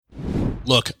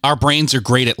Look, our brains are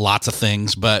great at lots of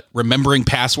things, but remembering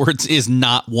passwords is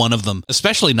not one of them,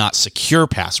 especially not secure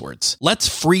passwords. Let's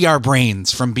free our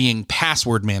brains from being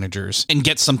password managers and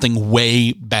get something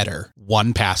way better.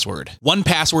 1Password.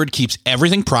 1Password keeps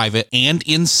everything private and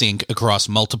in sync across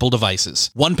multiple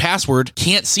devices. 1Password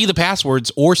can't see the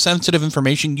passwords or sensitive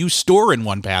information you store in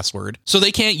 1Password, so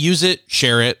they can't use it,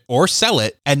 share it, or sell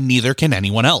it, and neither can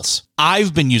anyone else.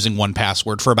 I've been using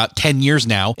 1Password for about 10 years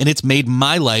now, and it's made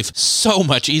my life so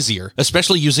much easier,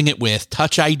 especially using it with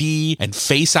Touch ID and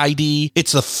Face ID.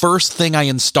 It's the first thing I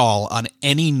install on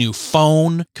any new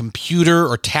phone, computer,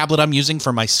 or tablet I'm using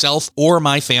for myself or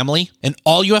my family. And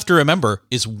all you have to remember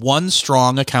is one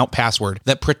strong account password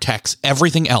that protects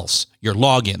everything else. Your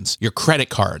logins, your credit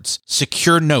cards,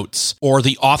 secure notes, or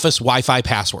the office Wi-Fi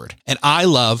password. And I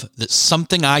love that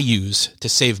something I use to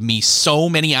save me so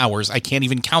many hours I can't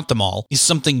even count them all is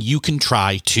something you can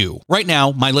try too. Right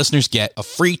now, my listeners get a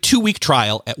free 2-week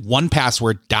trial at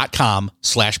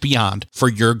onepassword.com/beyond for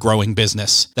your growing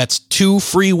business. That's 2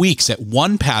 free weeks at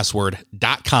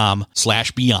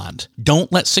onepassword.com/beyond.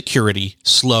 Don't let security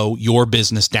slow your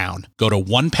business down. Go to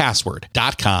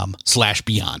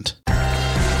onepassword.com/beyond.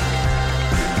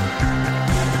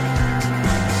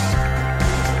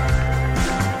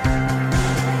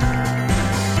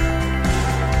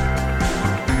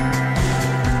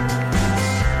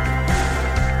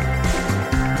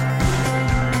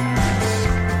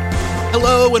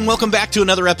 Hello, and welcome back to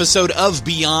another episode of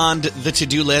Beyond the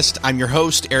To-Do List. I'm your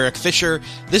host, Eric Fisher.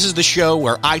 This is the show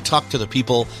where I talk to the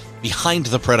people behind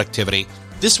the productivity.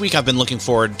 This week I've been looking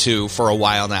forward to for a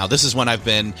while now. This is one I've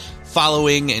been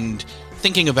following and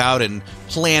thinking about and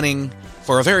planning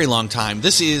for a very long time.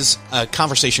 This is a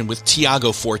conversation with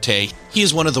Tiago Forte. He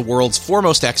is one of the world's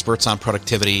foremost experts on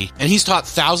productivity, and he's taught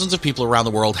thousands of people around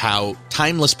the world how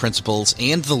timeless principles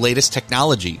and the latest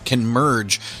technology can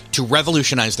merge to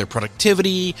revolutionize their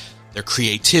productivity, their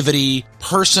creativity,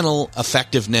 personal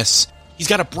effectiveness. He's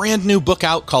got a brand new book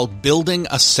out called Building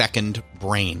a Second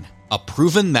Brain, a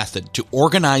proven method to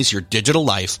organize your digital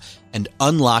life and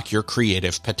unlock your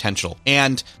creative potential.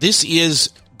 And this is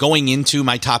going into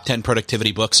my top 10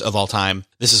 productivity books of all time.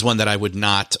 This is one that I would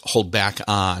not hold back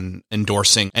on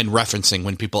endorsing and referencing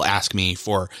when people ask me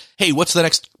for, hey, what's the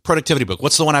next productivity book?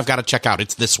 What's the one I've got to check out?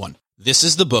 It's this one. This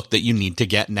is the book that you need to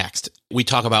get next. We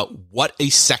talk about what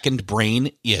a second brain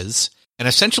is. And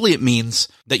essentially it means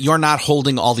that you're not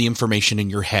holding all the information in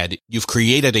your head. You've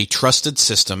created a trusted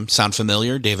system. Sound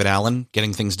familiar? David Allen,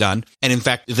 Getting Things Done. And in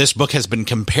fact, this book has been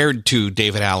compared to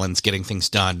David Allen's Getting Things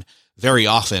Done very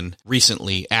often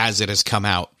recently as it has come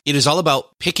out. It is all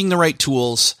about picking the right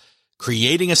tools,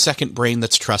 creating a second brain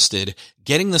that's trusted,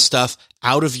 getting the stuff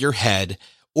out of your head,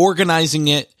 organizing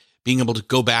it, being able to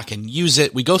go back and use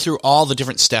it. We go through all the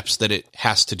different steps that it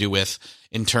has to do with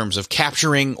in terms of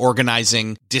capturing,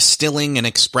 organizing, distilling, and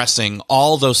expressing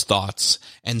all those thoughts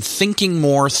and thinking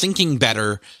more, thinking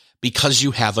better because you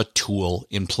have a tool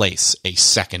in place, a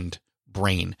second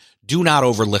brain. Do not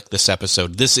overlook this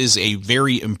episode. This is a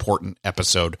very important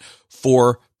episode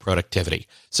for productivity.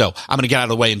 So I'm going to get out of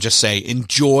the way and just say,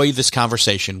 enjoy this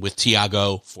conversation with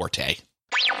Tiago Forte.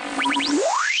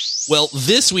 Well,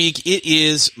 this week it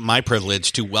is my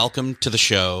privilege to welcome to the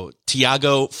show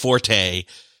Tiago Forte.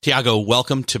 Tiago,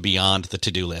 welcome to Beyond the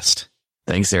To-Do List.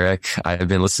 Thanks, Eric. I've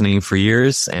been listening for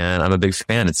years and I'm a big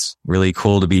fan. It's really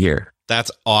cool to be here.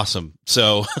 That's awesome.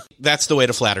 So that's the way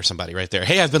to flatter somebody right there.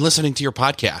 Hey, I've been listening to your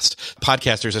podcast.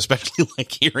 Podcasters especially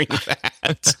like hearing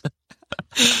that.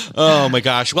 Oh my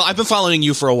gosh. Well, I've been following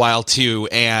you for a while too.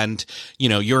 And, you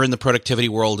know, you're in the productivity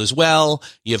world as well.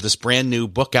 You have this brand new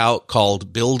book out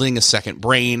called Building a Second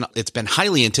Brain. It's been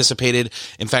highly anticipated.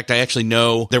 In fact, I actually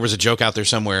know there was a joke out there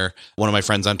somewhere. One of my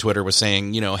friends on Twitter was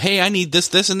saying, you know, hey, I need this,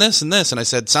 this, and this, and this. And I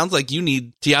said, sounds like you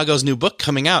need Tiago's new book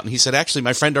coming out. And he said, actually,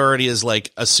 my friend already is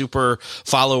like a super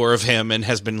follower of him and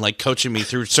has been like coaching me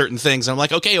through certain things. And I'm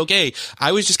like, okay.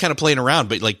 I was just kind of playing around,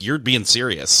 but like you're being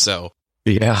serious. So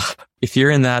yeah. If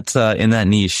you're in that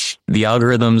niche, the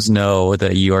algorithms know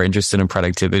that you are interested in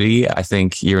productivity. I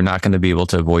think you're not going to be able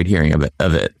to avoid hearing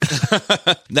of it.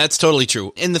 That's totally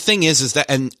true. And the thing is that,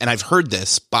 and I've heard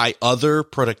this by other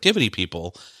productivity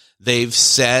people, they've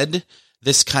said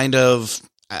this kind of,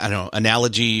 I don't know,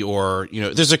 analogy or, you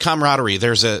know, there's a camaraderie,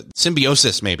 there's a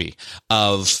symbiosis maybe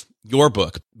of your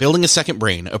book, Building a Second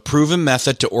Brain, a proven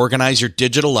method to organize your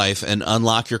digital life and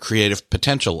unlock your creative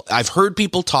potential. I've heard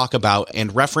people talk about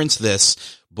and reference this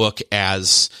book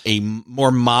as a more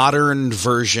modern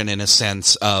version, in a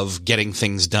sense, of Getting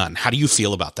Things Done. How do you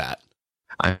feel about that?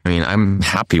 I mean, I'm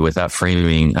happy with that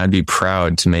framing. I'd be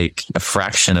proud to make a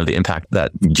fraction of the impact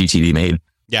that GTD made.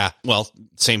 Yeah, well,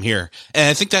 same here. And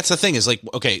I think that's the thing is like,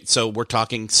 okay, so we're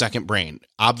talking second brain.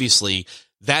 Obviously,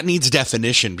 that needs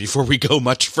definition before we go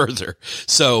much further.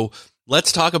 So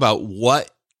let's talk about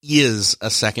what is a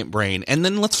second brain. And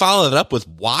then let's follow it up with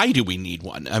why do we need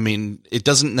one? I mean, it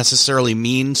doesn't necessarily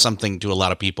mean something to a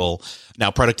lot of people.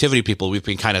 Now, productivity people, we've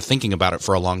been kind of thinking about it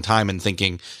for a long time and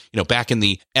thinking, back in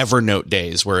the Evernote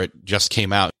days where it just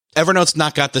came out. Evernote's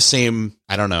not got the same,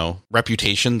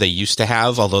 reputation they used to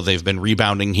have, although they've been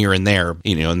rebounding here and there,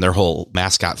 in their whole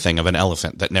mascot thing of an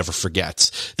elephant that never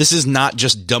forgets. This is not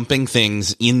just dumping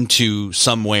things into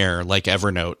somewhere like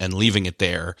Evernote and leaving it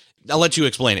there. I'll let you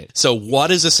explain it. So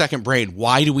what is a second brain?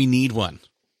 Why do we need one?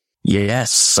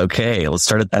 Yes. Okay. Let's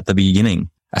start at the beginning.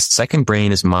 A second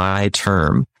brain is my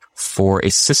term for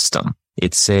a system.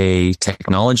 It's a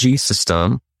technology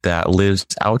system that lives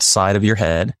outside of your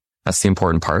head. That's the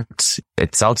important part.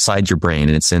 It's outside your brain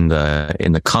and it's in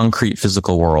the concrete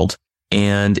physical world.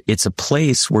 And it's a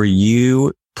place where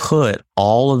you put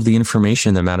all of the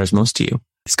information that matters most to you.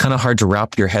 It's kind of hard to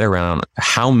wrap your head around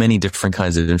how many different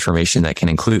kinds of information that can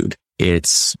include.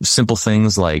 It's simple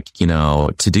things like,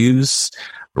 to-dos,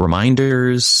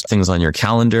 reminders, things on your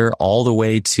calendar, all the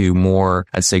way to more,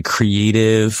 I'd say,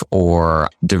 creative or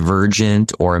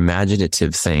divergent or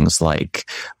imaginative things like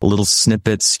little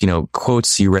snippets,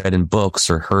 quotes you read in books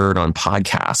or heard on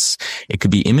podcasts. It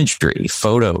could be imagery,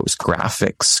 photos,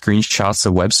 graphics, screenshots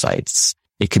of websites.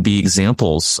 It could be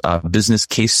examples of business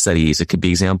case studies. It could be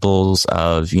examples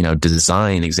of,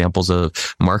 design, examples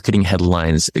of marketing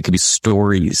headlines. It could be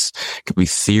stories. It could be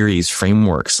theories,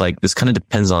 frameworks. Like this kind of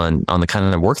depends on the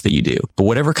kind of work that you do. But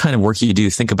whatever kind of work you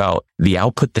do, think about the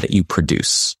output that you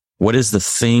produce. What is the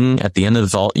thing at the end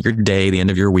of your day, the end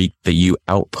of your week that you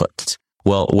output?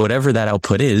 Well, whatever that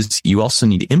output is, you also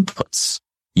need inputs.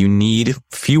 You need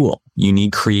fuel. You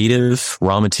need creative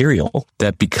raw material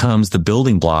that becomes the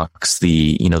building blocks,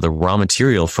 the raw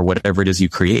material for whatever it is you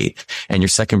create. And your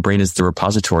second brain is the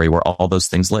repository where all those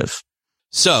things live.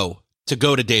 So to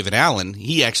go to David Allen,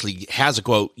 he actually has a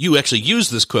quote. You actually use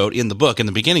this quote in the book, in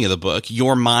the beginning of the book.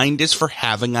 Your mind is for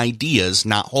having ideas,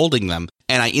 not holding them.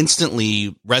 And I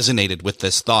instantly resonated with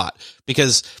this thought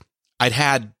because I'd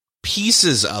had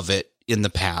pieces of it in the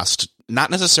past,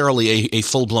 not necessarily a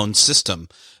full-blown system,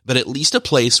 but at least a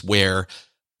place where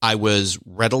I was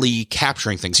readily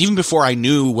capturing things. Even before I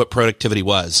knew what productivity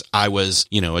was, I was,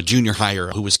 a junior hire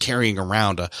who was carrying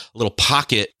around a little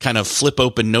pocket kind of flip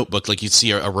open notebook like you'd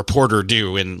see a reporter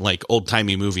do in like old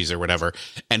timey movies or whatever,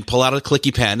 and pull out a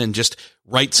clicky pen and just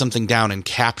write something down and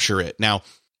capture it. Now,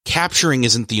 capturing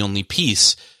isn't the only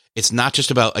piece. It's not just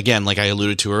about, again, like I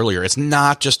alluded to earlier, it's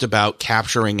not just about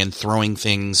capturing and throwing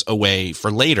things away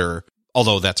for later,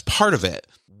 although that's part of it.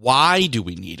 Why do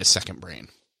we need a second brain?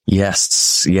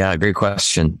 Yes. Yeah. Great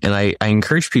question. And I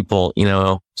encourage people,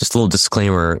 just a little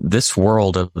disclaimer, this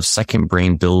world of second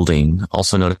brain building,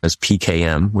 also known as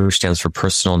PKM, which stands for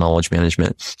personal knowledge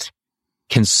management,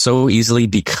 can so easily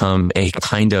become a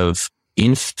kind of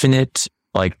infinite,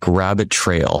 like rabbit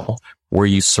trail where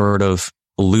you sort of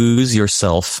lose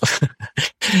yourself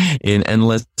in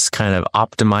endless kind of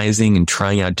optimizing and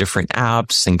trying out different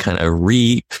apps and kind of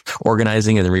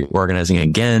reorganizing and then reorganizing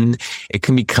again. It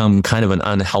can become kind of an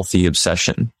unhealthy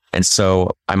obsession. And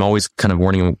so I'm always kind of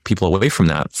warning people away from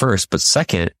that first. But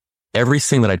second,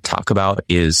 everything that I talk about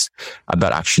is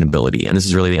about actionability. And this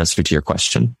is really the answer to your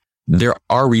question. There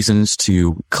are reasons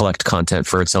to collect content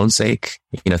for its own sake.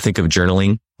 Think of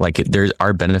journaling. Like there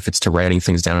are benefits to writing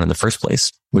things down in the first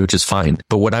place, which is fine.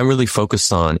 But what I'm really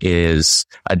focused on is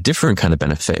a different kind of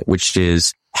benefit, which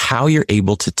is how you're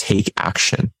able to take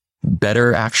action,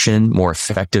 better action, more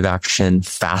effective action,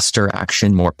 faster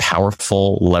action, more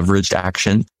powerful, leveraged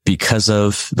action because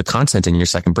of the content in your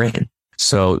second brain.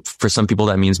 So for some people,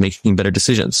 that means making better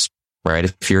decisions, right?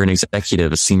 If you're an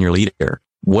executive, a senior leader,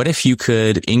 what if you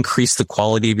could increase the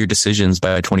quality of your decisions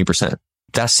by 20%?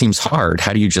 That seems hard.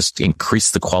 How do you just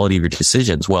increase the quality of your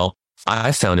decisions? Well,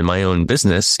 I found in my own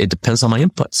business, it depends on my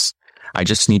inputs. I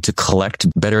just need to collect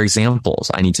better examples.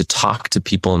 I need to talk to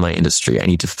people in my industry. I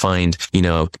need to find,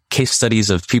 case studies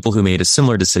of people who made a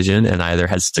similar decision and either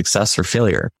had success or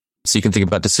failure. So you can think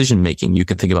about decision making. You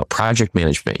can think about project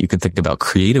management. You can think about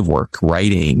creative work,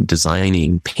 writing,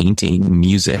 designing, painting,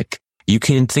 music. You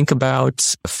can think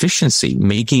about efficiency,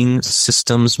 making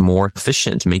systems more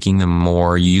efficient, making them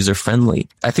more user-friendly.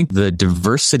 I think the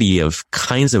diversity of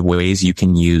kinds of ways you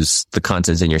can use the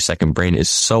content in your second brain is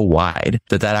so wide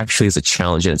that actually is a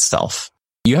challenge in itself.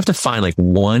 You have to find like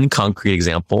one concrete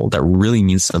example that really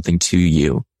means something to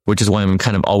you, which is why I'm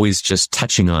kind of always just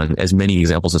touching on as many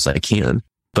examples as I can.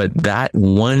 But that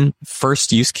one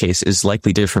first use case is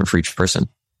likely different for each person.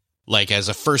 Like as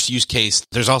a first use case,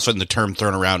 there's also the term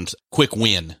thrown around, quick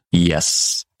win.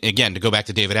 Yes. Again, to go back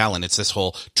to David Allen, it's this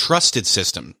whole trusted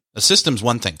system. A system's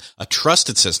one thing. A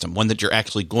trusted system, one that you're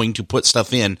actually going to put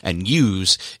stuff in and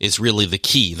use, is really the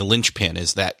key. The linchpin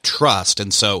is that trust.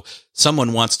 And so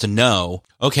someone wants to know,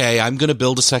 okay, I'm going to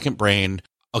build a second brain.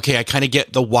 Okay, I kind of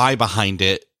get the why behind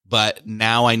it, but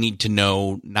now I need to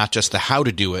know not just the how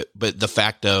to do it, but the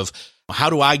fact of how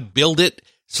do I build it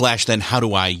 / then how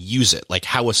do I use it? Like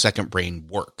how a second brain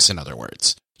works, in other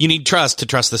words. You need trust to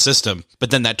trust the system,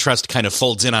 but then that trust kind of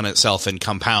folds in on itself and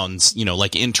compounds,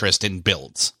 like interest and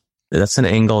builds. That's an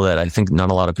angle that I think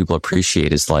not a lot of people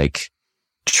appreciate, is like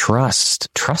trust.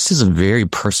 Trust is a very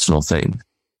personal thing.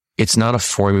 It's not a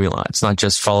formula. It's not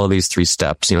just follow these 3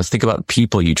 steps. Think about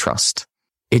people you trust.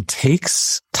 It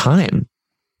takes time.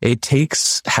 It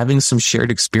takes having some shared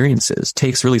experiences. It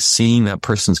takes really seeing that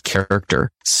person's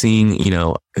character, seeing,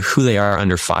 who they are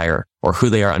under fire, or who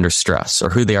they are under stress, or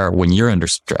who they are when you're under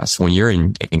stress, when you're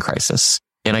in crisis.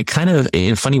 And I kind of,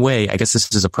 in a funny way, I guess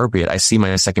this is appropriate, I see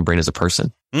my second brain as a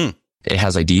person. It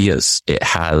has ideas. It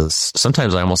has,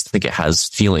 sometimes I almost think it has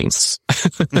feelings.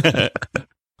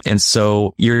 And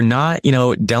so you're not,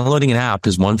 downloading an app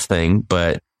is one thing,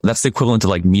 but that's the equivalent to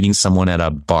like meeting someone at a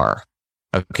bar.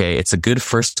 Okay. It's a good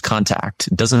first contact.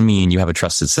 It doesn't mean you have a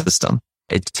trusted system.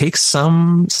 It takes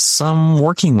some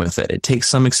working with it. It takes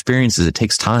some experiences. It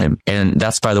takes time. And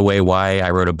that's, by the way, why I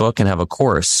wrote a book and have a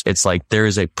course. It's like there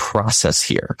is a process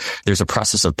here. There's a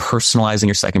process of personalizing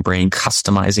your second brain,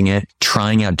 customizing it,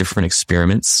 trying out different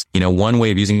experiments. One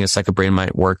way of using a second brain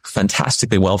might work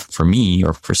fantastically well for me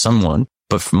or for someone,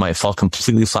 but might fall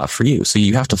completely flat for you. So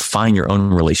you have to find your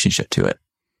own relationship to it.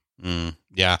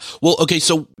 Yeah. Well, okay.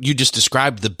 So you just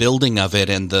described the building of it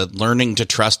and the learning to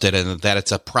trust it, and that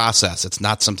it's a process. It's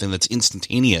not something that's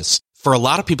instantaneous. For a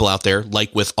lot of people out there,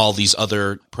 like with all these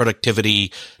other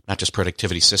productivity, not just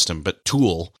productivity system, but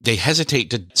tool, they hesitate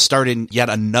to start in yet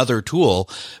another tool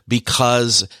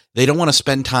because they don't want to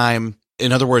spend time.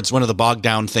 In other words, one of the bogged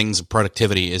down things of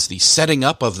productivity is the setting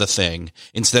up of the thing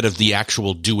instead of the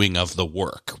actual doing of the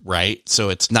work, right? So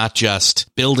it's not just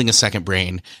building a second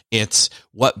brain. It's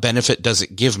what benefit does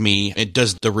it give me? It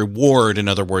does the reward, in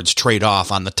other words, trade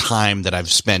off on the time that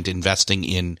I've spent investing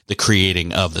in the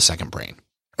creating of the second brain.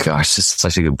 Gosh, this is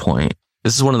such a good point.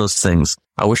 This is one of those things.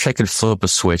 I wish I could flip a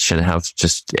switch and have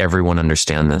just everyone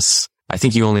understand this. I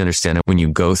think you only understand it when you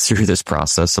go through this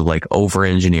process of like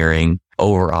over-engineering,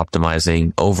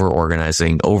 over-optimizing,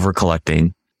 over-organizing,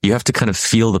 over-collecting. You have to kind of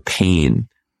feel the pain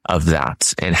of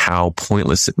that and how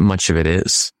pointless much of it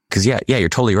is. Because yeah, you're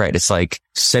totally right. It's like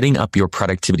setting up your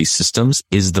productivity systems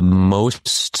is the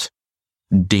most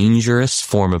dangerous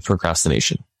form of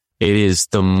procrastination. It is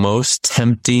the most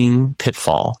tempting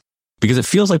pitfall because it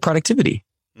feels like productivity.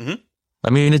 Mm-hmm. I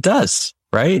mean, it does,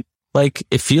 right? Like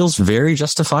it feels very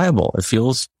justifiable. It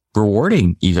feels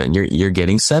rewarding even. You're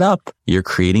getting set up. You're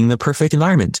creating the perfect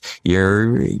environment.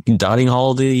 You're dotting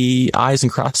all the I's and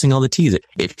crossing all the T's.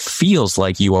 It feels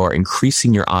like you are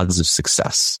increasing your odds of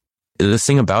success. The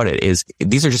thing about it is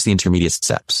these are just the intermediate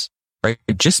steps, right?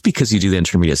 Just because you do the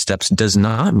intermediate steps does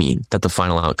not mean that the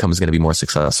final outcome is going to be more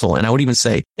successful. And I would even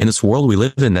say in this world we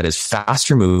live in that is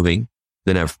faster moving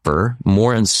than ever,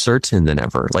 more uncertain than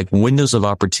ever, like windows of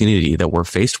opportunity that we're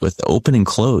faced with open and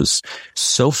close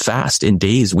so fast in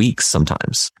days, weeks,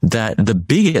 sometimes, that the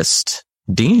biggest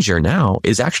danger now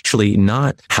is actually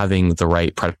not having the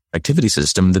right productivity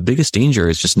system. The biggest danger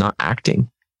is just not acting.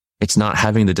 It's not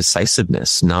having the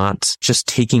decisiveness, not just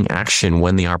taking action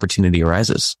when the opportunity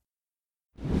arises.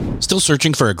 Still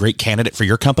searching for a great candidate for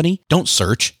your company? Don't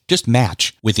search, just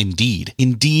match with Indeed.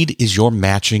 Indeed is your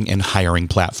matching and hiring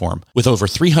platform. With over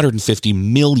 350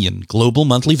 million global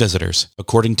monthly visitors,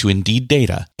 according to Indeed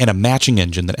data, and a matching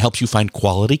engine that helps you find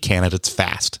quality candidates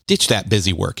fast. Ditch that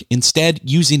busy work. Instead,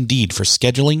 use Indeed for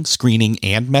scheduling, screening,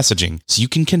 and messaging so you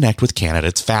can connect with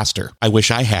candidates faster. I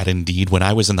wish I had Indeed when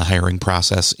I was in the hiring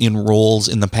process in roles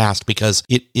in the past because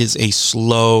it is a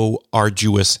slow,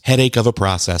 arduous headache of a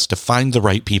process to find the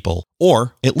right people,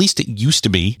 or at least it used to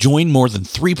be. Join more than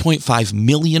 3.5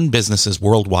 million businesses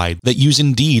worldwide that use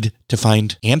Indeed to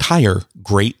find and hire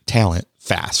great talent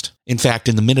fast. In fact,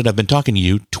 in the minute I've been talking to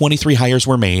you, 23 hires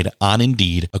were made on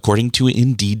Indeed, according to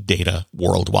Indeed data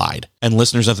worldwide. And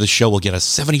listeners of this show will get a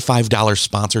 $75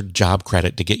 sponsored job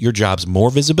credit to get your jobs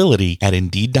more visibility at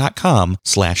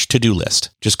Indeed.com/to-do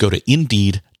list. Just go to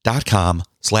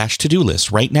Indeed.com/to-do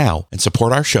list right now and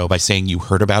support our show by saying you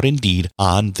heard about Indeed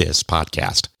on this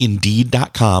podcast.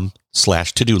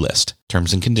 Indeed.com/to-do list.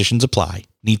 Terms and conditions apply.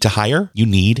 Need to hire? You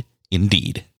need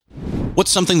Indeed.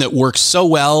 What's something that works so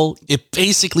well, it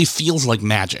basically feels like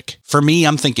magic? For me,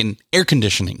 I'm thinking air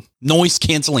conditioning, noise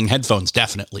canceling headphones,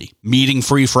 definitely.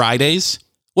 Meeting-free Fridays?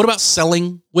 What about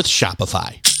selling with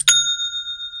Shopify?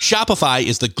 Shopify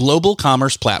is the global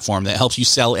commerce platform that helps you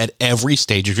sell at every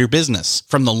stage of your business.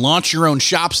 From the launch your own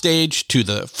shop stage to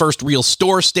the first real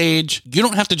store stage, you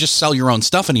don't have to just sell your own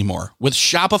stuff anymore. With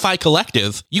Shopify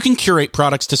Collective, you can curate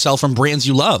products to sell from brands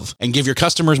you love and give your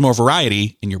customers more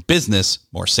variety and your business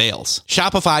more sales.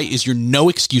 Shopify is your no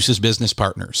excuses business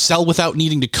partner. Sell without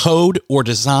needing to code or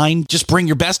design. Just bring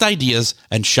your best ideas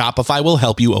and Shopify will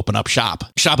help you open up shop.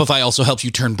 Shopify also helps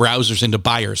you turn browsers into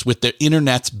buyers with the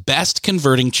internet's best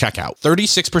converting checkout,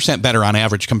 36% better on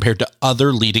average compared to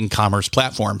other leading commerce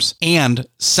platforms. And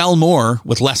sell more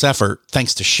with less effort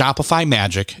thanks to Shopify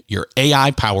Magic, your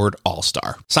AI-powered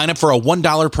all-star. Sign up for a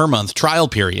 $1 per month trial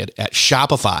period at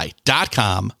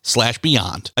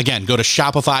shopify.com/beyond. Again, go to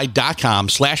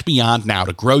shopify.com/beyond now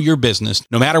to grow your business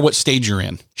no matter what stage you're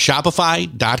in.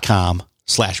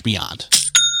 Shopify.com/beyond.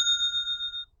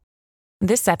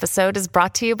 This episode is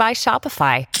brought to you by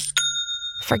Shopify.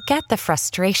 Forget the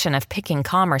frustration of picking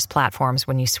commerce platforms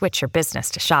when you switch your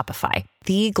business to Shopify,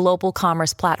 the global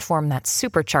commerce platform that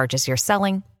supercharges your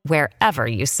selling wherever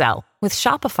you sell. With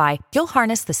Shopify, you'll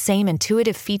harness the same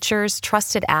intuitive features,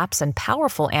 trusted apps, and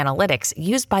powerful analytics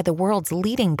used by the world's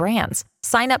leading brands.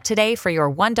 Sign up today for your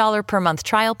 $1 per month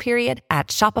trial period at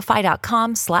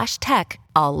shopify.com/tech,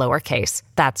 all lowercase.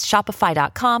 That's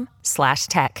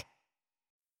shopify.com/tech.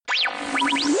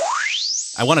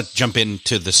 I want to jump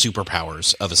into the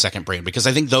superpowers of a second brain because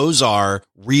I think those are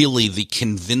really the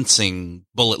convincing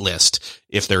bullet list,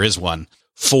 if there is one,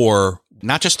 for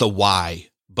not just the why,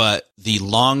 but the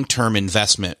long-term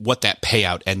investment, what that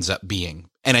payout ends up being.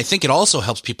 And I think it also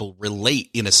helps people relate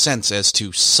in a sense as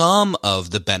to some of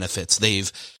the benefits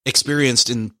they've experienced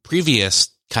in previous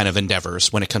kind of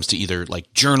endeavors when it comes to either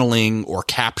like journaling or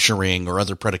capturing or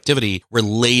other productivity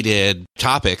related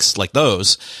topics like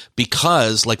those,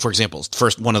 because like, for example,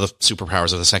 first, one of the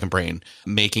superpowers of the second brain,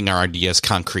 making our ideas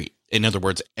concrete. In other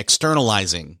words,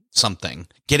 externalizing something,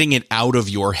 getting it out of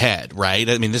your head, right?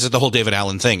 I mean, this is the whole David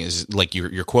Allen thing, is like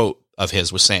your quote of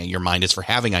his was saying, your mind is for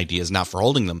having ideas, not for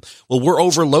holding them. Well, we're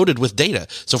overloaded with data.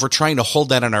 So if we're trying to hold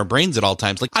that in our brains at all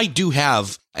times, like I do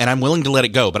have, and I'm willing to let it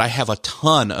go, but I have a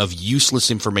ton of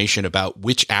useless information about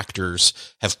which actors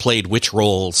have played which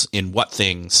roles in what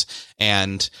things.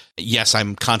 And yes,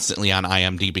 I'm constantly on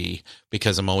IMDb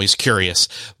because I'm always curious,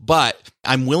 but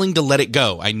I'm willing to let it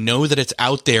go. I know that it's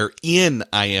out there in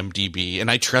IMDb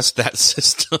and I trust that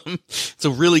system. It's a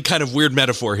really kind of weird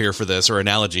metaphor here for this or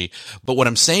analogy. But what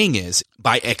I'm saying is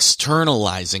by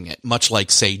externalizing it, much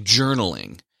like say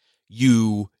journaling,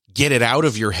 you get it out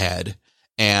of your head.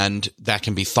 And that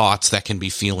can be thoughts, that can be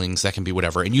feelings, that can be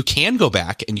whatever. And you can go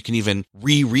back and you can even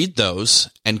reread those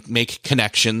and make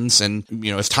connections. And,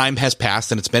 you know, if time has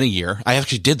passed and it's been a year, I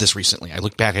actually did this recently. I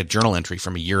looked back at a journal entry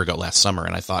from a year ago last summer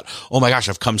and I thought, oh my gosh,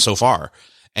 I've come so far.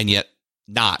 And yet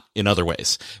not in other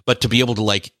ways. But to be able to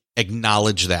like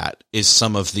acknowledge that is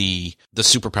some of the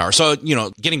superpower. So, you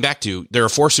know, getting back to, there are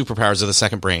 4 superpowers of the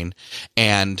second brain.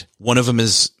 And one of them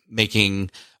is making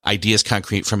ideas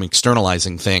concrete from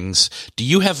externalizing things. Do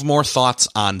you have more thoughts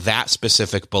on that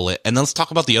specific bullet? And then let's talk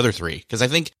about the other 3, because I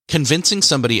think convincing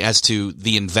somebody as to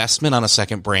the investment on a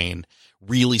second brain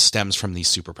really stems from these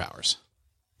superpowers.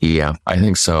 Yeah, I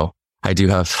think so. I do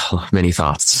have many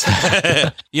thoughts.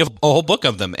 You have a whole book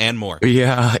of them and more.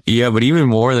 Yeah, but even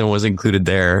more than was included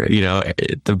there. You know,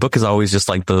 the book is always just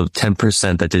like the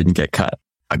 10% that didn't get cut.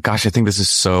 Gosh, I think this is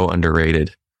so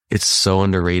underrated. It's so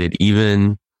underrated.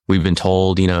 Even we've been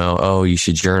told, you know, oh, you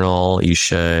should journal, you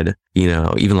should, you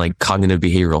know, even like cognitive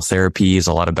behavioral therapy is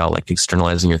a lot about like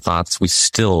externalizing your thoughts. We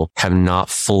still have not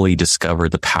fully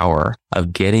discovered the power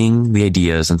of getting the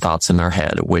ideas and thoughts in our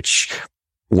head, which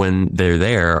when they're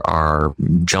there are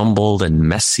jumbled and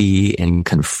messy and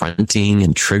confronting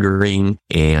and triggering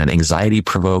and anxiety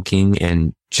provoking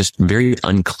and just very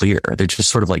unclear. They're just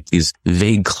sort of like these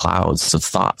vague clouds of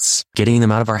thoughts, getting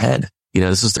them out of our head. You know,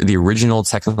 this is the original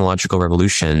technological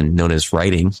revolution known as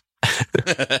writing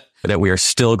that we are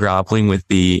still grappling with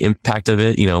the impact of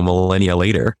it, you know, millennia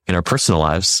later in our personal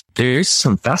lives. There's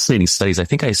some fascinating studies. I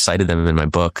think I cited them in my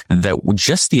book that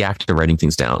just the act of writing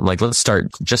things down. Like, let's start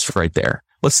just right there.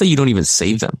 Let's say you don't even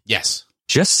save them. Yes.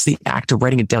 just the act of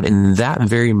writing it down in that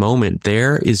very moment,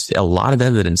 there is a lot of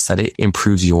evidence that it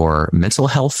improves your mental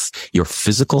health, your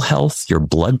physical health, your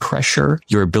blood pressure,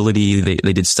 your ability.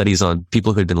 They did studies on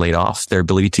people who had been laid off, their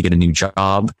ability to get a new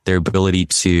job, their ability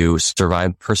to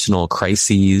survive personal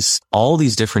crises, all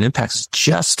these different impacts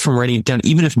just from writing it down,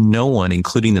 even if no one,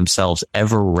 including themselves,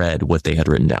 ever read what they had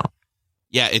written down.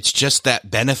 Yeah, it's just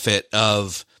that benefit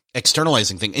of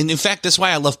externalizing things. And in fact, that's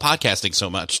why I love podcasting so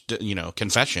much,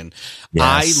 confession.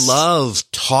 Yes. I love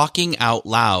talking out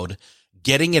loud,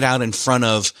 getting it out in front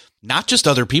of not just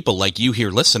other people like you here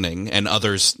listening and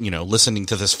others, listening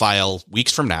to this file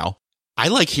weeks from now. I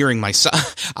like hearing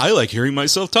myself. I like hearing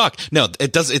myself talk. No,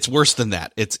 it does. It's worse than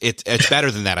that. It's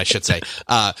better than that, I should say.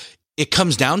 It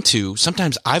comes down to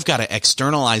sometimes I've got to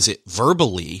externalize it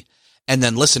verbally and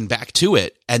then listen back to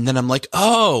it. And then I'm like,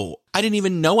 oh, I didn't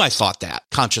even know I thought that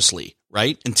consciously,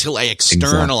 right? Until I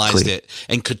externalized it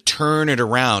and could turn it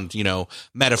around,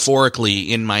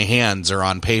 metaphorically in my hands or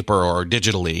on paper or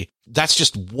digitally. That's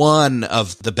just one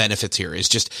of the benefits here, is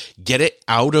just get it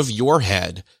out of your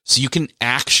head so you can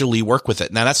actually work with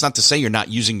it. Now, that's not to say you're not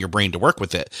using your brain to work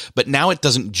with it, but now it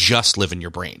doesn't just live in your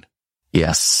brain.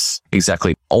 Yes,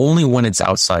 exactly. Only when it's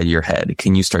outside your head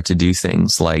can you start to do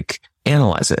things like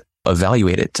analyze it,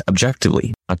 evaluate it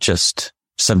objectively, not just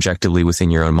subjectively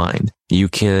within your own mind. You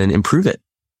can improve it.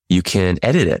 You can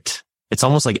edit it. It's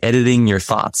almost like editing your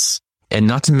thoughts, and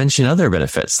not to mention other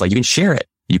benefits. Like you can share it.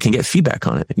 You can get feedback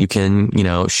on it. You can,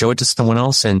 show it to someone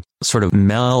else and sort of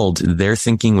meld their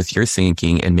thinking with your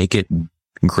thinking and make it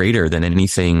greater than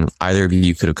anything either of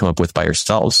you could have come up with by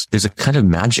yourselves. There's a kind of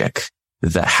magic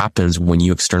that happens when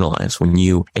you externalize, when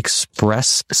you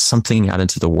express something out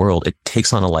into the world. It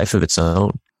takes on a life of its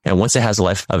own. And once it has a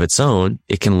life of its own,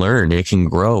 it can learn, it can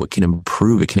grow, it can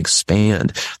improve, it can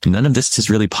expand. None of this is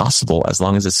really possible as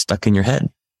long as it's stuck in your head.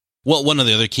 Well, one of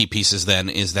the other key pieces then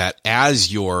is that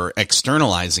as you're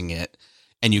externalizing it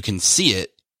and you can see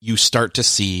it, you start to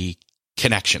see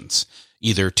connections,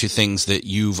 either to things that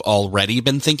you've already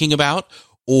been thinking about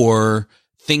or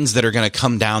things that are going to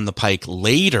come down the pike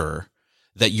later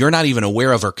that you're not even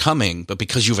aware of are coming, but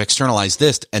because you've externalized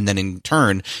this and then in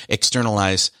turn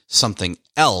externalize something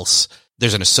else,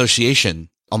 there's an association,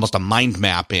 almost a mind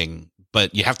mapping,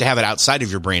 but you have to have it outside of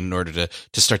your brain in order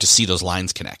to start to see those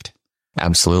lines connect.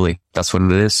 Absolutely. That's what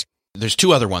it is. There's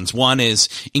two other ones. One is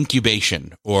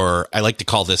incubation, or I like to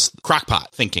call this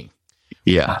crockpot thinking.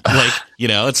 Yeah.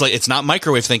 It's not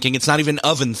microwave thinking. It's not even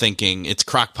oven thinking. It's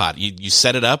crockpot. You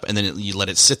set it up and then you let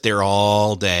it sit there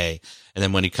all day. And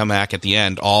then when you come back at the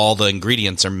end, all the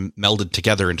ingredients are melded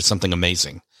together into something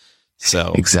amazing.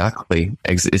 So exactly.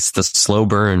 It's the slow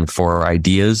burn for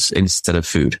ideas instead of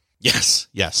food. Yes.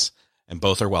 And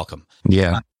both are welcome.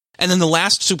 Yeah. And then the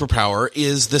last superpower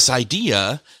is this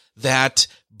idea that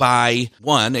by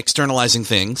one, externalizing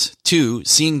things, two,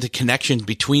 seeing the connection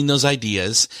between those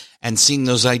ideas and seeing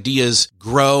those ideas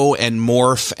grow and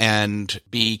morph and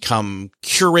become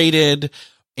curated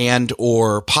and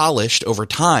or polished over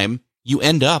time, you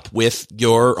end up with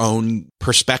your own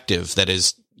perspective that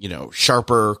is,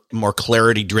 sharper, more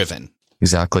clarity driven.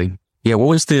 Exactly. Yeah. What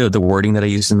was the wording that I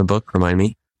used in the book? Remind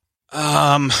me.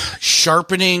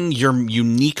 Sharpening your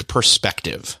unique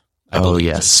perspective. I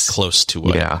believe is close to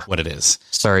what it is.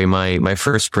 Sorry, my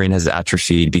first brain has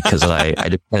atrophied because I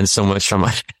depend so much on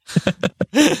my.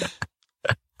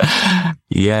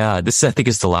 Yeah, this I think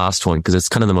is the last one because it's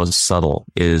kind of the most subtle.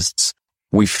 Is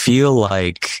we feel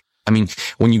like,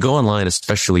 when you go online,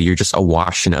 especially, you're just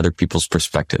awash in other people's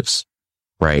perspectives,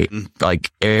 right? Mm-hmm.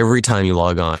 Like every time you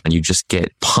log on, you just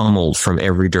get pummeled from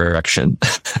every direction.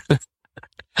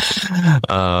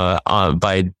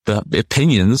 By the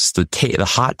opinions, the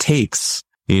hot takes,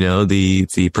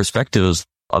 the perspectives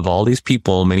of all these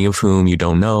people, many of whom you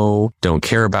don't know, don't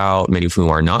care about, many of whom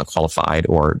are not qualified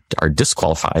or are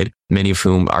disqualified, many of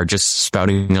whom are just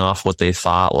spouting off what they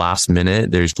thought last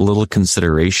minute. There's little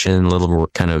consideration, little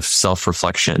kind of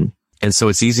self-reflection. And so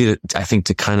it's easy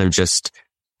to kind of just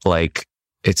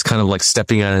it's kind of like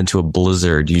stepping out into a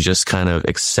blizzard. You just kind of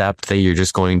accept that you're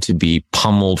just going to be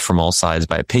pummeled from all sides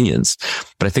by opinions.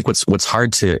 But I think what's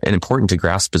hard to and important to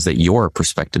grasp is that your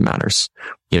perspective matters.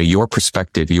 Your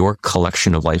perspective, your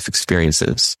collection of life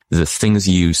experiences, the things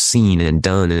you've seen and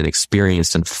done and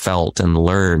experienced and felt and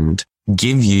learned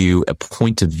give you a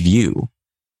point of view.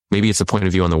 Maybe it's a point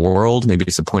of view on the world. Maybe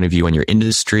it's a point of view on your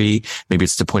industry. Maybe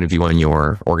it's the point of view on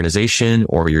your organization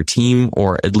or your team,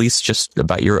 or at least just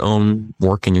about your own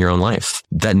work in your own life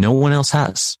that no one else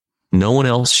has. No one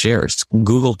else shares.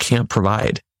 Google can't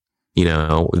provide.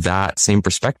 that same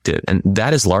perspective. And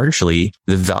that is largely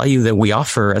the value that we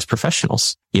offer as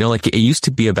professionals. Like it used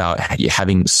to be about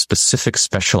having specific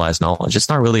specialized knowledge. It's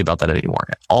not really about that anymore.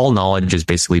 All knowledge is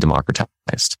basically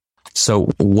democratized. So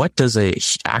what does a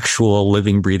actual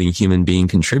living, breathing human being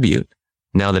contribute?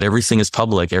 Now that everything is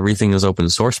public, everything is open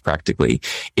source practically,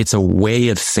 it's a way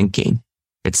of thinking.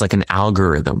 It's like an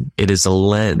algorithm. It is a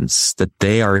lens that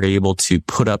they are able to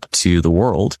put up to the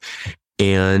world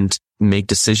and make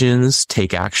decisions,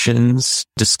 take actions,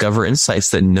 discover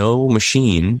insights that no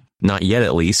machine, not yet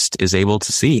at least, is able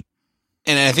to see.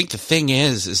 And I think the thing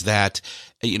is that,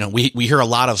 we hear a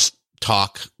lot of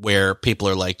talk where people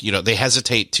are like, they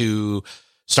hesitate to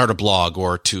start a blog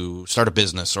or to start a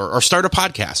business or start a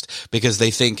podcast because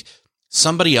they think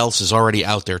somebody else is already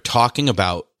out there talking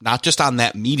about, not just on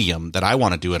that medium that I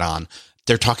want to do it on,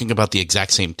 they're talking about the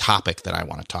exact same topic that I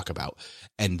want to talk about.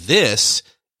 And this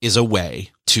is a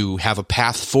way to have a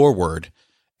path forward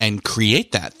and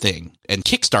create that thing and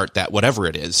kickstart that, whatever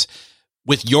it is,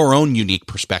 with your own unique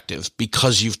perspective,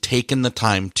 because you've taken the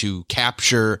time to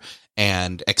capture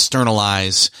and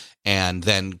externalize and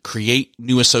then create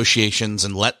new associations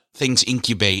and let things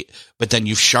incubate, but then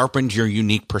you've sharpened your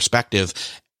unique perspective.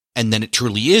 And then it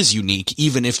truly is unique.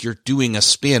 Even if you're doing a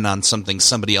spin on something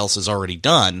somebody else has already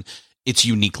done, it's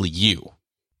uniquely you.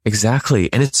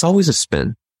 Exactly. And it's always a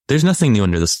spin. There's nothing new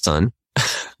under the sun.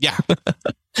 Yeah.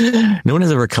 No one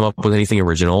has ever come up with anything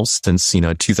original since,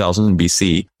 2000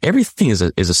 BC. Everything is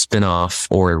a spin-off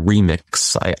or a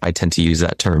remix. I tend to use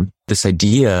that term. This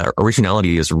idea,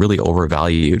 originality, is really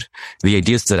overvalued. The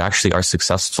ideas that actually are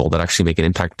successful, that actually make an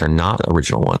impact, are not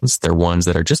original ones. They're ones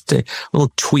that are just a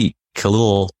little tweak, a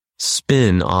little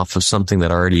spin off of something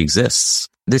that already exists.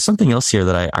 There's something else here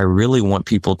that I really want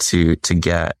people to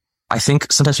get. I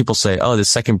think sometimes people say, oh, the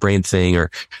second brain thing,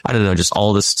 or I don't know, just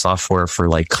all this software for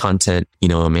like content,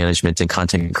 management and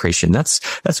content creation. That's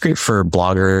great for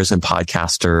bloggers and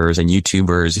podcasters and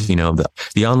YouTubers,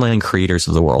 the online creators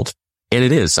of the world. And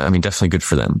it is, definitely good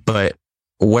for them. But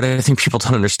what I think people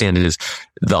don't understand is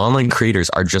the online creators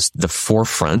are just the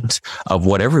forefront of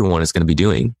what everyone is going to be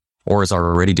doing or is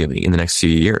already doing in the next few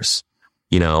years.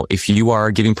 If you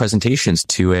are giving presentations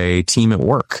to a team at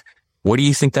work, what do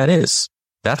you think that is?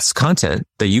 That's content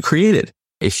that you created.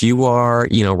 If you are,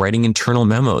 writing internal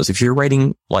memos, if you're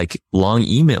writing like long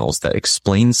emails that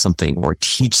explain something or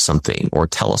teach something or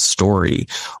tell a story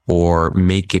or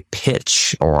make a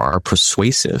pitch or are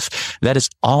persuasive, that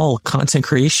is all content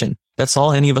creation. That's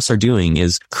all any of us are doing,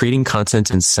 is creating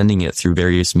content and sending it through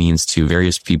various means to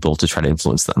various people to try to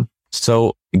influence them.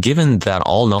 So given that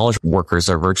all knowledge workers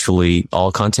are virtually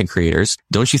all content creators,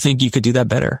 don't you think you could do that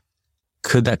better?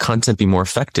 Could that content be more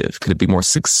effective? Could it be more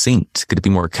succinct? Could it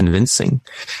be more convincing?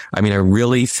 I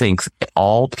really think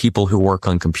all people who work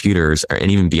on computers, and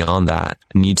even beyond that,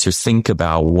 need to think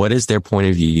about what is their point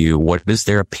of view? What is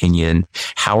their opinion?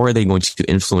 How are they going to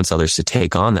influence others to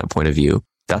take on that point of view?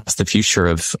 That's the future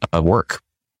of work.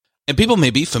 And people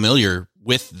may be familiar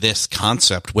with this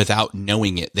concept without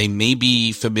knowing it. They may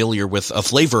be familiar with a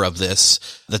flavor of this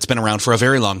that's been around for a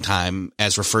very long time,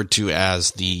 as referred to as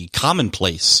the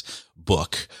commonplace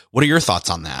book. What are your thoughts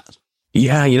on that?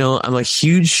 Yeah, I'm a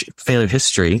huge fan of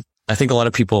history. I think a lot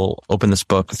of people open this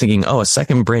book thinking, oh, a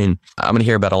second brain. I'm going to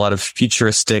hear about a lot of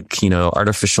futuristic,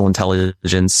 artificial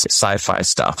intelligence, sci-fi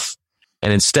stuff.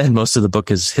 And instead, most of the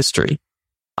book is history.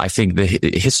 I think the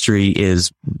history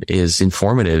is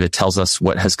informative. It tells us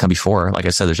what has come before. Like I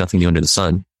said, there's nothing new under the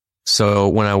sun. So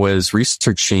when I was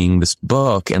researching this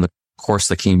book and the course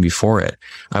that came before it,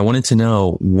 I wanted to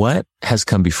know what has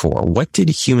come before. What did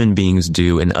human beings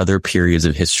do in other periods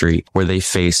of history where they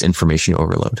faced information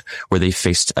overload, where they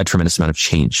faced a tremendous amount of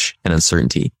change and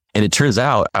uncertainty? And it turns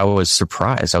out I was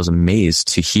surprised. I was amazed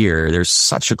to hear there's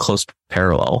such a close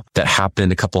parallel that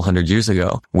happened a couple hundred years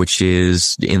ago, which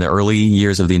is in the early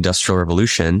years of the Industrial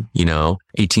Revolution,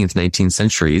 18th, 19th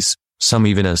centuries, some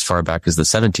even as far back as the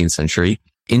 17th century.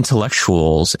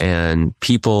 Intellectuals and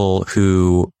people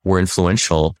who were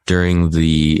influential during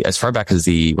as far back as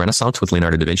the Renaissance with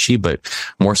Leonardo da Vinci, but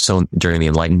more so during the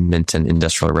Enlightenment and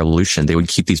Industrial Revolution, they would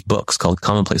keep these books called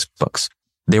commonplace books.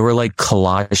 They were like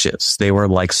collages. They were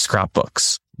like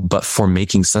scrapbooks, but for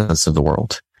making sense of the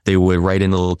world. They would write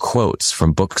in little quotes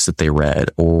from books that they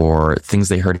read or things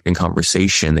they heard in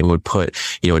conversation. They would put,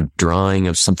 a drawing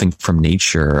of something from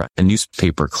nature, a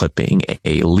newspaper clipping,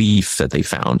 a leaf that they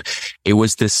found. It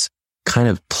was this kind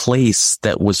of place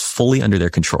that was fully under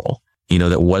their control.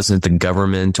 That wasn't the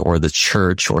government or the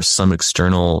church or some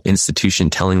external institution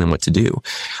telling them what to do.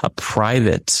 A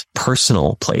private,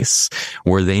 personal place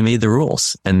where they made the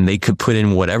rules and they could put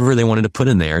in whatever they wanted to put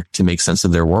in there to make sense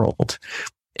of their world.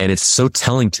 And it's so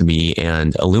telling to me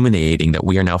and illuminating that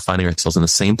we are now finding ourselves in the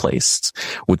same place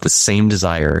with the same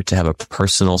desire to have a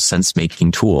personal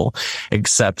sense-making tool,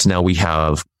 except now we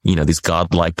have, these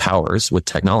godlike powers with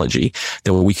technology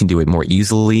that we can do it more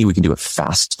easily. We can do it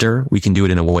faster. We can do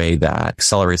it in a way that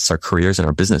accelerates our careers and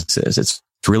our businesses. It's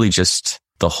really just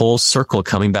the whole circle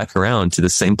coming back around to the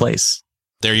same place.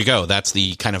 There you go. That's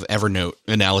the kind of Evernote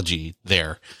analogy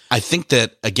there. I think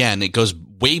that, again, it goes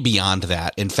way beyond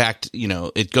that. In fact,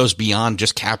 it goes beyond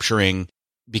just capturing,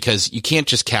 because you can't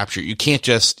just capture. You can't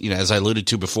just, as I alluded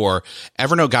to before,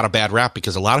 Evernote got a bad rap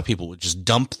because a lot of people would just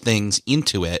dump things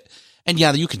into it. And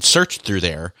yeah, you can search through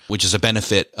there, which is a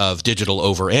benefit of digital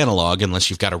over analog, unless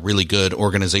you've got a really good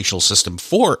organizational system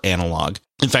for analog.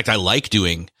 In fact, I like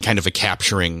doing kind of a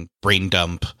capturing brain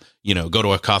dump. Go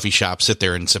to a coffee shop, sit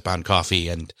there and sip on coffee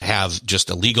and have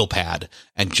just a legal pad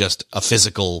and just a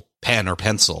physical pen or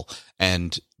pencil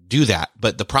and do that.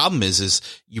 But the problem is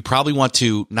you probably want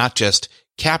to not just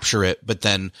capture it, but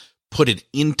then put it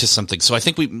into something. So I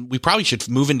think we probably should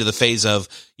move into the phase of,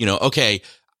 okay,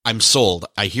 I'm sold.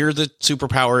 I hear the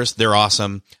superpowers. They're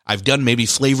awesome. I've done maybe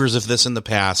flavors of this in the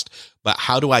past, but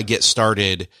how do I get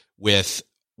started with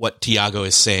what Tiago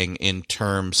is saying in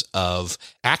terms of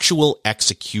actual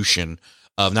execution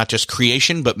of not just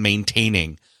creation, but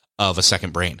maintaining of a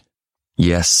second brain?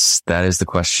 Yes, that is the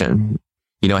question.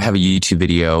 I have a YouTube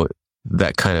video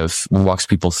that kind of walks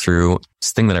people through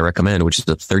this thing that I recommend, which is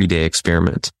a 30-day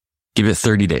experiment. Give it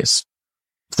 30 days.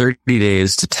 30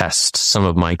 days to test some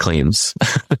of my claims.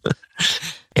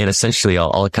 And essentially,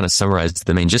 I'll kind of summarize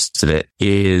the main gist of it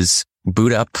is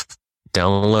boot up,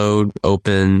 download,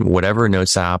 open whatever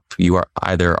Notes app you are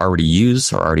either already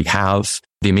use or already have.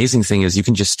 The amazing thing is you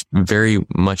can just very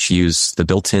much use the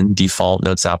built-in default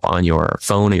Notes app on your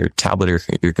phone or your tablet or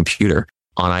your computer.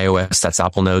 On iOS, that's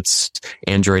Apple Notes.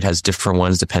 Android has different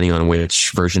ones depending on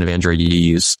which version of Android you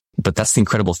use. But that's the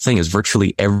incredible thing is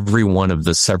virtually every one of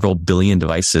the several billion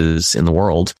devices in the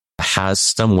world has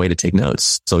some way to take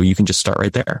notes. So you can just start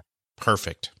right there.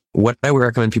 Perfect. What I would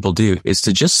recommend people do is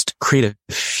to just create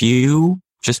a few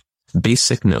just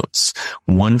basic notes.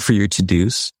 One for your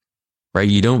to-dos, right?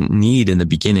 You don't need in the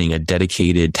beginning a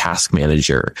dedicated task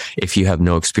manager if you have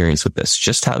no experience with this.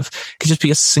 It could just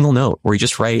be a single note where you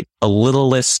just write a little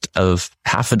list of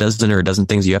half a dozen or a dozen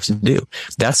things you have to do.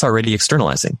 That's already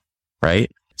externalizing,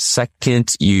 right?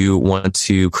 Second, you want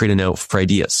to create a note for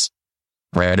ideas,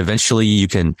 right? Eventually you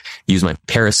can use my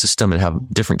Paris system and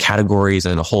have different categories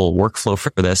and a whole workflow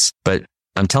for this. But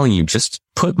I'm telling you, just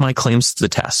put my claims to the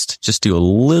test. Just do a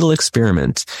little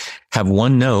experiment. Have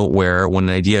one note where when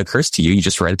an idea occurs to you, you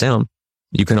just write it down.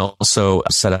 You can also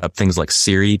set up things like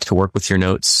Siri to work with your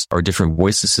notes, or different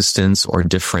voice assistants, or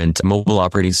different mobile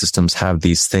operating systems have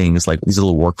these things like these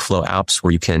little workflow apps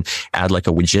where you can add like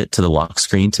a widget to the lock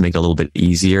screen to make it a little bit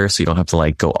easier. So you don't have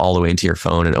to go all the way into your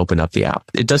phone and open up the app.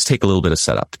 It does take a little bit of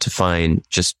setup to find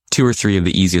just 2 or 3 of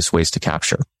the easiest ways to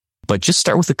capture. But just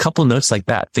start with a couple notes like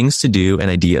that, things to do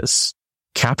and ideas.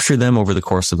 Capture them over the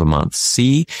course of a month.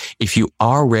 See if you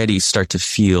already start to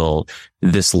feel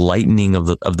this lightening of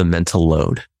the mental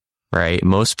load, right?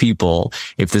 Most people,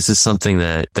 if this is something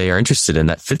that they are interested in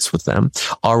that fits with them,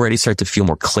 already start to feel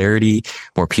more clarity,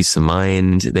 more peace of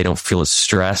mind. They don't feel as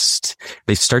stressed.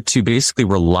 They start to basically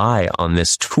rely on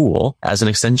this tool as an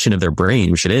extension of their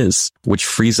brain, which it is, which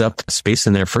frees up space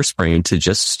in their first brain to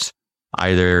just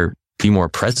either be more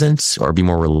present or be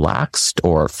more relaxed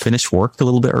or finish work a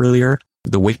little bit earlier.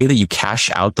 The way that you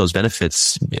cash out those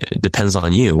benefits depends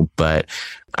on you. But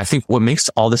I think what makes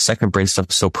all this second brain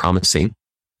stuff so promising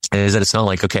is that it's not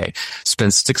like, okay,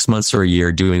 spend 6 months or a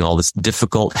year doing all this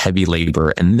difficult, heavy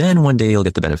labor, and then one day you'll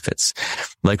get the benefits.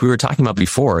 Like we were talking about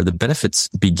before, the benefits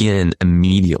begin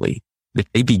immediately.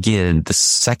 They begin the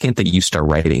second that you start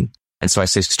writing. And so I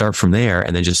say start from there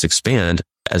and then just expand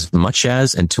as much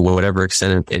as and to whatever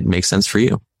extent it makes sense for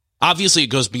you. Obviously, it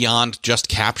goes beyond just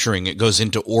capturing. It goes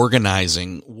into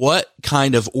organizing. What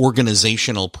kind of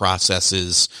organizational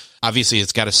processes? Obviously,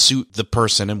 it's got to suit the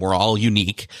person, and we're all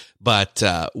unique. But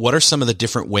what are some of the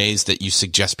different ways that you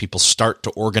suggest people start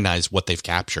to organize what they've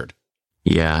captured?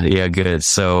 Yeah, good.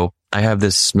 So I have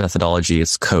this methodology.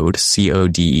 It's CODE,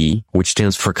 CODE, which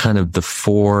stands for kind of the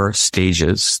 4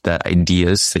 stages that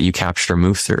ideas that you capture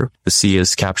move through. The C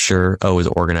is capture, O is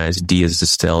organize, D is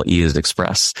distill, E is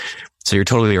express. So you're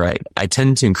totally right. I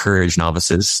tend to encourage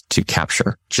novices to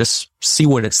capture. Just see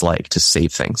what it's like to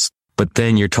save things. But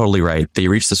then you're totally right. They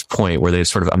reach this point where they've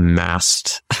sort of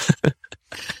amassed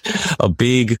a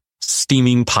big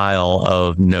steaming pile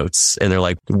of notes. And they're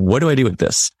like, what do I do with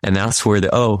this? And that's where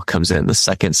the O comes in, the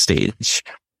second stage.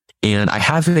 And I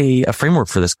have a framework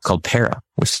for this called PARA,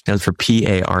 which stands for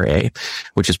PARA,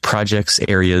 which is Projects,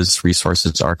 Areas,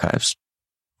 Resources, Archives,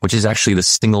 which is actually the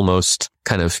single most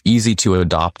kind of easy to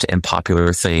adopt and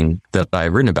popular thing that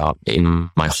I've written about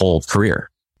in my whole career.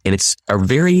 And it's a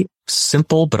very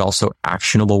simple, but also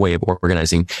actionable way of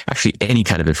organizing actually any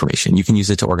kind of information. You can use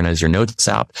it to organize your notes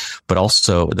app, but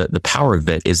also the power of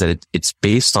it is that it's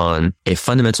based on a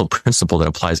fundamental principle that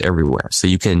applies everywhere. So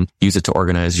you can use it to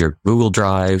organize your Google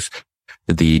Drive,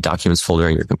 the documents folder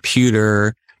on your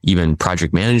computer, even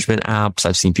project management apps.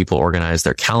 I've seen people organize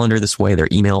their calendar this way, their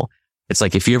email. It's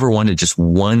like if you ever wanted just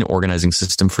one organizing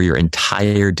system for your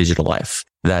entire digital life,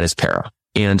 that is Para.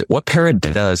 And what Para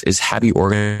does is have you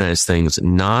organize things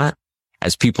not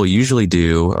as people usually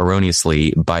do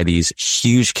erroneously by these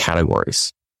huge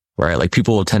categories, right? Like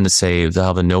people will tend to say they'll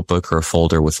have a notebook or a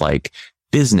folder with like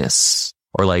business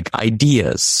or like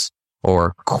ideas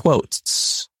or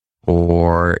quotes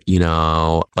or,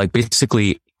 like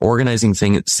basically organizing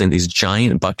things in these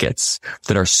giant buckets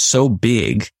that are so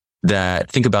big that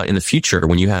think about in the future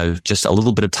when you have just a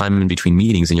little bit of time in between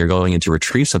meetings and you're going in to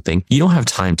retrieve something, you don't have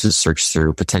time to search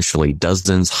through potentially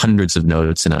dozens, hundreds of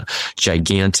notes in a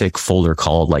gigantic folder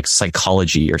called like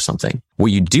psychology or something.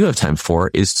 What you do have time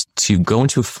for is to go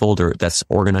into a folder that's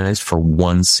organized for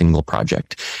one single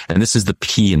project. And this is the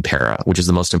P in Para, which is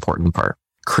the most important part.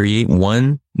 Create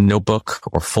one notebook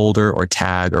or folder or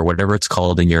tag or whatever it's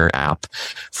called in your app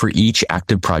for each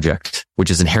active project, which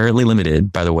is inherently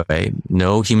limited, by the way.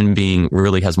 No human being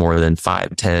really has more than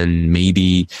 5, 10,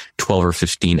 maybe 12 or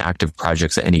 15 active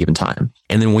projects at any given time.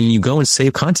 And then when you go and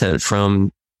save content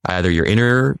from either your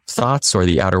inner thoughts or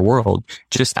the outer world,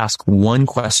 just ask one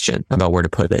question about where to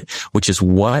put it, which is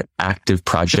what active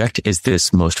project is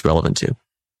this most relevant to?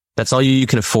 That's all you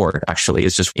can afford, actually,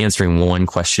 is just answering one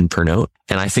question per note.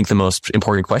 And I think the most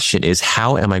important question is,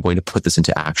 how am I going to put this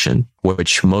into action?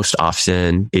 Which most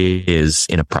often is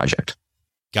in a project.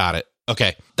 Got it.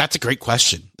 Okay. That's a great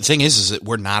question. The thing is that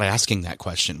we're not asking that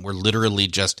question. We're literally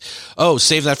just,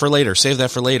 save that for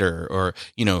later, or,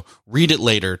 read it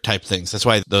later type things. That's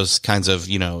why those kinds of,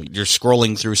 you're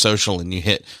scrolling through social and you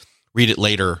hit read it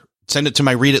later. Send it to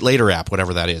my Read It Later app,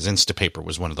 whatever that is. Instapaper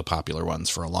was one of the popular ones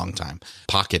for a long time.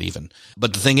 Pocket even.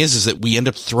 But the thing is that we end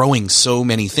up throwing so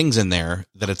many things in there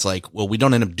that it's like, well, we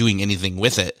don't end up doing anything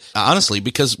with it, honestly,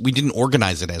 because we didn't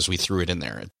organize it as we threw it in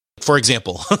there. For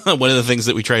example, one of the things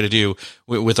that we try to do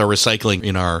with our recycling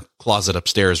in our closet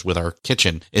upstairs with our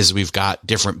kitchen is we've got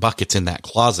different buckets in that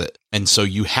closet. And so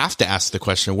you have to ask the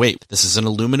question, wait, this is an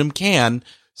aluminum can.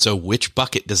 So which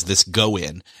bucket does this go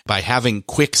in? By having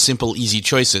quick, simple, easy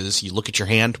choices, you look at your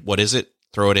hand, what is it?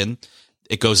 Throw it in.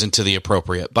 It goes into the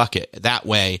appropriate bucket. That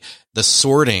way, the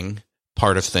sorting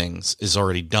part of things is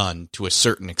already done to a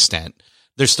certain extent.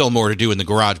 There's still more to do in the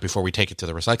garage before we take it to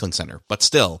the recycling center. But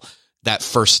still, that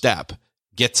first step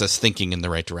gets us thinking in the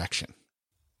right direction.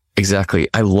 Exactly.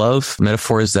 I love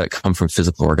metaphors that come from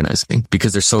physical organizing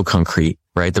because they're so concrete,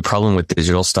 right? The problem with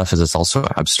digital stuff is it's also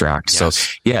abstract. Yes. So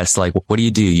it's like, what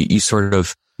do? You sort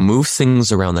of move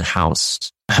things around the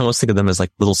house. I almost think of them as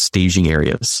like little staging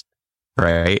areas,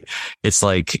 right? It's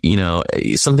like,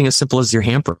 something as simple as your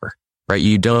hamper, right?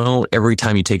 You don't, every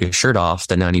time you take a shirt off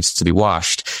that now needs to be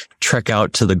washed, trek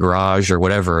out to the garage or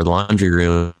whatever, laundry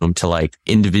room to like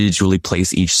individually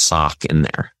place each sock in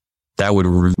there. That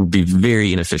would be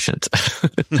very inefficient.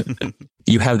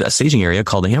 You have a staging area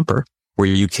called a hamper where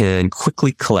you can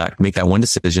quickly make that one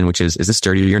decision, which is this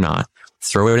dirty or not?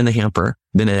 Throw it in the hamper.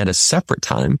 Then at a separate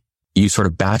time, you sort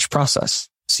of batch process.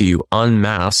 So you en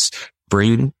masse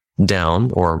bring down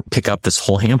or pick up this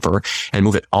whole hamper and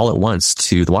move it all at once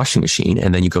to the washing machine.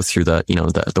 And then you go through the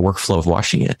workflow of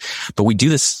washing it. But we do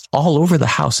this all over the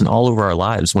house and all over our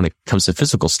lives when it comes to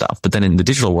physical stuff. But then in the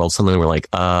digital world, suddenly we're like,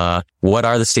 what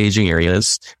are the staging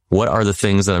areas? What are the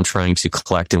things that I'm trying to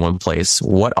collect in one place?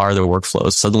 What are the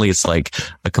workflows? Suddenly it's like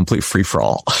a complete free for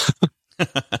all.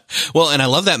 Well, and I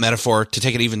love that metaphor to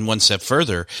take it even one step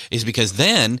further is because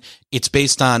then it's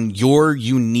based on your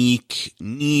unique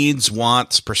needs,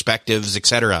 wants, perspectives,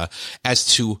 etc., as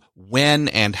to when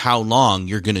and how long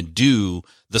you're going to do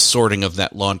the sorting of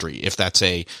that laundry. If that's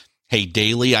hey,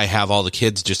 daily, I have all the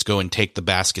kids just go and take the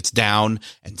baskets down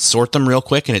and sort them real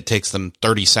quick, and it takes them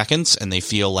 30 seconds, and they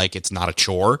feel like it's not a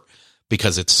chore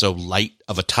because it's so light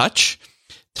of a touch,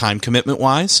 time commitment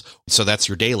wise. So that's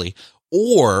your daily.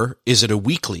 Or is it a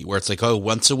weekly where it's like,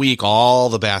 once a week, all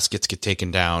the baskets get taken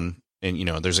down? And,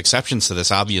 there's exceptions to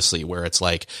this, obviously, where it's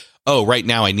like, right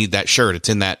now I need that shirt. It's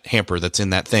in that hamper. That's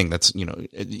in that thing. That's,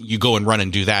 you go and run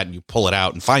and do that and you pull it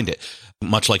out and find it,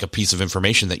 much like a piece of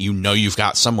information that you've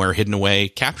got somewhere hidden away,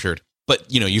 captured. But,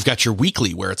 you've got your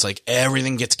weekly where it's like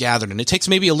everything gets gathered and it takes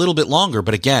maybe a little bit longer.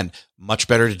 But again, much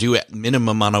better to do at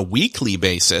minimum on a weekly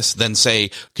basis than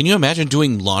say, can you imagine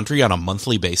doing laundry on a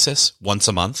monthly basis once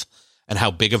a month and how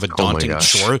big of a daunting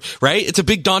chore, right? It's a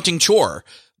big daunting chore,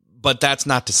 but that's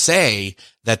not to say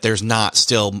that there's not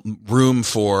still room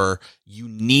for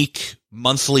unique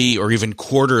monthly or even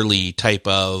quarterly type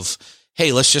of,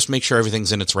 hey, let's just make sure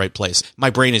everything's in its right place.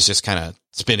 My brain is just kind of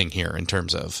spinning here in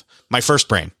terms of my first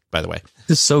brain, by the way.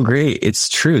 This is so great. It's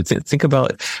true. Think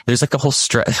about, there's like a whole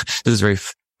this is very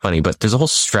funny, but there's a whole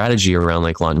strategy around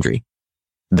like laundry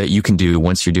that you can do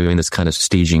once you're doing this kind of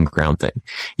staging ground thing.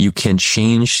 You can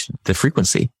change the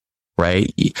frequency,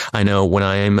 right? I know when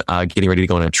I'm getting ready to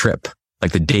go on a trip,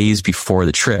 like the days before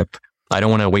the trip, I don't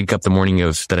want to wake up the morning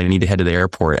of that I need to head to the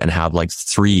airport and have like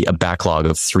a backlog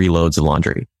of 3 loads of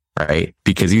laundry. Right?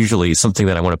 Because usually something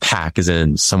that I want to pack is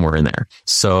in somewhere in there.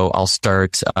 So I'll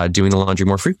start doing the laundry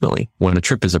more frequently when a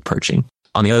trip is approaching.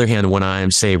 On the other hand, when I'm,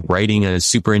 say, writing a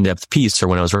super in-depth piece or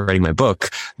when I was writing my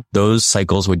book, those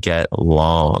cycles would get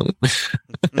long.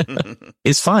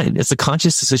 It's fine. It's a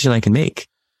conscious decision I can make.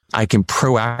 I can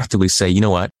proactively say, you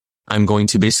know what? I'm going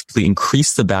to basically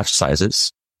increase the batch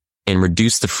sizes and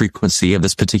reduce the frequency of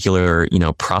this particular,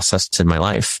 process in my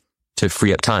life to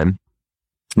free up time.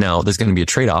 Now, there's going to be a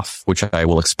trade-off, which I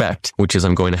will expect, which is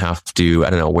I'm going to have to,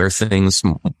 wear things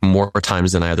more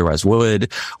times than I otherwise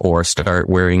would, or start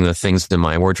wearing the things in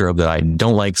my wardrobe that I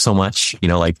don't like so much,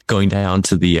 like going down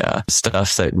to the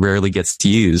stuff that rarely gets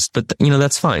used. But,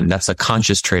 that's fine. That's a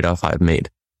conscious trade-off I've made.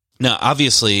 Now,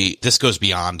 obviously, this goes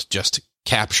beyond just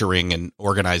capturing and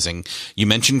organizing. You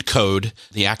mentioned code,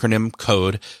 the acronym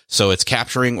code. So it's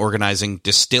capturing, organizing,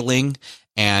 distilling,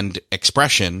 and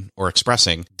expression or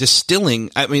expressing. Distilling,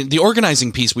 the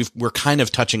organizing piece we're kind of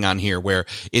touching on here, where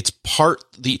it's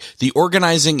the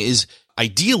organizing is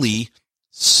ideally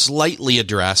slightly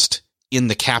addressed in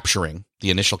the capturing, the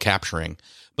initial capturing,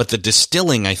 but the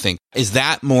distilling, I think, is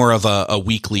that more of a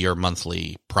weekly or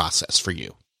monthly process for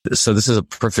you? So this is a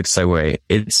perfect segue.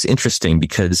 It's interesting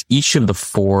because each of the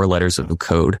 4 letters of the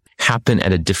code happen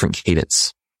at a different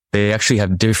cadence. They actually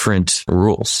have different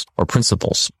rules or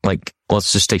principles. Like,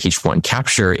 let's just take each one.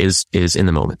 Capture is in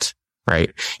the moment, right?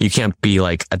 You can't be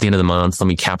like, at the end of the month, let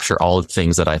me capture all the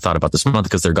things that I thought about this month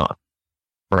because they're gone,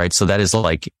 right? So that is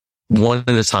like one at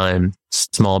a time,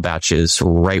 small batches,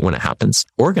 right when it happens.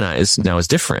 Organize now is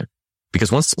different because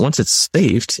once it's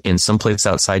saved in some place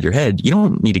outside your head, you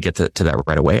don't need to get to that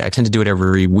right away. I tend to do it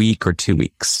every week or 2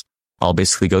 weeks. I'll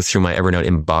basically go through my Evernote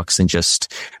inbox and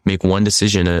just make one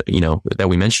decision, that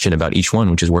we mentioned about each one,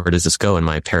 which is where does this go in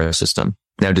my para system?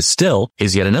 Now, distill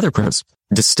is yet another principle.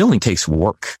 Distilling takes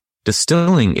work.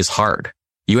 Distilling is hard.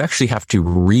 You actually have to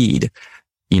read,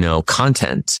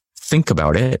 content, think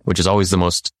about it, which is always the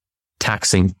most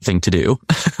taxing thing to do,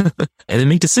 and then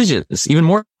make decisions, even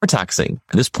more taxing.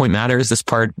 This point matters. This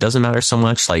part doesn't matter so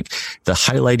much. Like the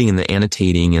highlighting and the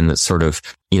annotating and the sort of,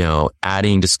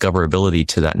 adding discoverability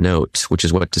to that note, which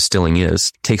is what distilling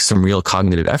is, takes some real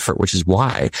cognitive effort, which is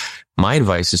why my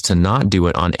advice is to not do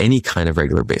it on any kind of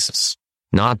regular basis,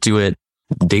 not do it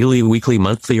daily, weekly,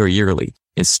 monthly, or yearly.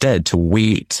 Instead, to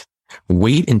wait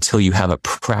until you have a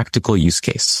practical use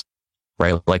case.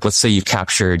 Right? Like, let's say you've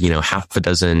captured, half a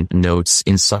dozen notes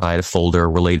inside a folder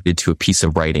related to a piece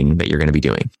of writing that you're going to be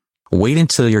doing. Wait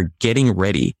until you're getting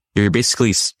ready. You're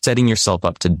basically setting yourself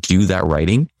up to do that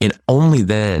writing and only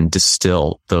then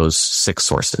distill those 6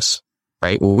 sources,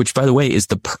 right? Which, by the way, is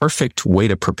the perfect way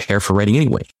to prepare for writing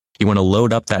anyway. You want to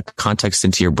load up that context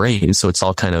into your brain so it's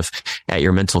all kind of at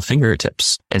your mental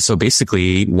fingertips. And so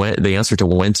basically, the answer to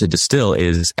when to distill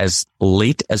is as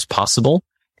late as possible,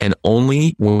 and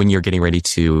only when you're getting ready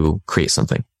to create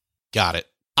something. Got it.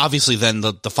 Obviously, then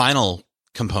the final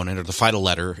component or the final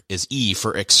letter is E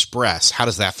for express. How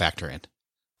does that factor in?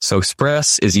 So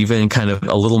express is even kind of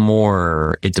a little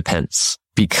more, it depends,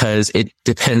 because it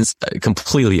depends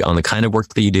completely on the kind of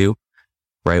work that you do,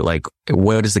 right? Like,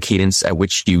 what is the cadence at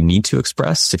which you need to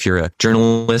express? If you're a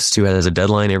journalist who has a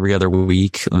deadline every other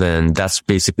week, then that's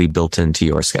basically built into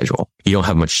your schedule. You don't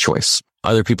have much choice.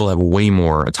 Other people have way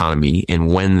more autonomy in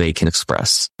when they can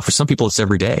express. For some people, it's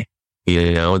every day.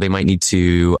 They might need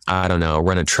to,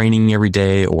 run a training every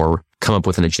day or come up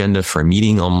with an agenda for a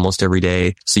meeting almost every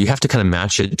day. So you have to kind of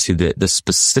match it to the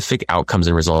specific outcomes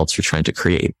and results you're trying to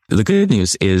create. The good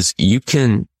news is you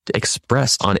can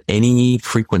express on any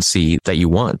frequency that you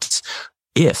want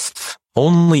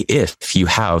only if you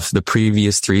have the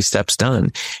previous 3 steps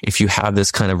done. If you have this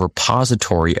kind of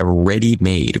repository of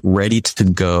ready-made,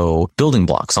 ready-to-go building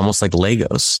blocks, almost like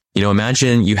Legos.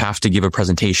 Imagine you have to give a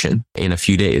presentation in a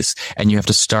few days and you have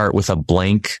to start with a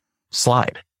blank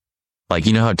slide. Like,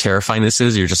 you know how terrifying this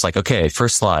is? You're just like, okay,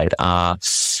 first slide.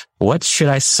 What should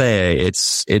I say?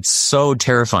 It's so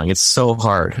terrifying. It's so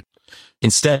hard.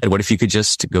 Instead, what if you could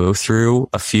just go through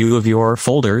a few of your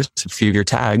folders, a few of your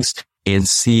tags, and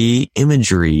see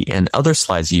imagery and other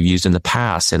slides you've used in the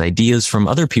past and ideas from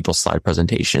other people's slide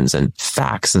presentations and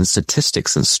facts and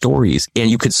statistics and stories.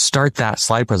 And you could start that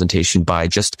slide presentation by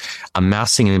just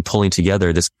amassing and pulling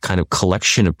together this kind of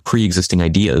collection of pre-existing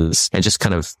ideas and just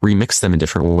kind of remix them in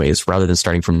different ways rather than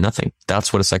starting from nothing.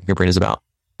 That's what a second brain is about.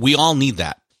 We all need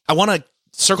that. I want to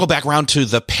circle back around to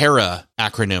the PARA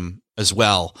acronym as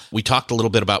well. We talked a little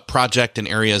bit about project and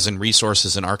areas and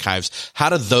resources and archives. How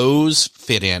do those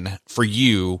fit in for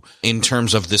you in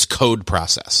terms of this code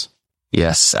process?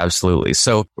 Yes, absolutely.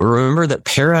 So remember that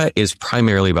PARA is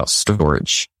primarily about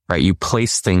storage, right? You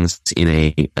place things in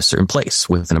a certain place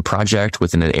within a project,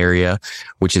 within an area,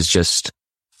 which is just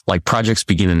like projects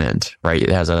begin and end, right? It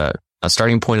has a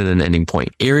starting point and an ending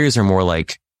point. Areas are more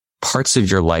like parts of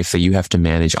your life that you have to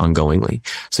manage ongoingly.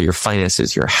 So your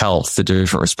finances, your health, the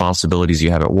different responsibilities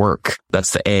you have at work.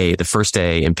 That's the first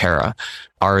A in PARA.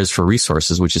 R is for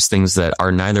resources, which is things that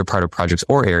are neither part of projects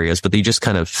or areas, but they just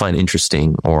kind of find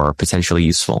interesting or potentially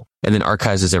useful. And then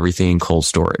archives is everything in cold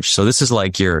storage. So this is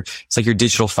like it's like your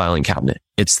digital filing cabinet.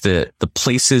 It's the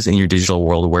places in your digital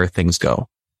world where things go.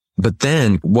 But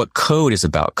then what code is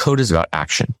about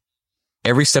action.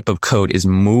 Every step of code is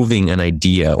moving an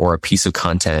idea or a piece of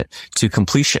content to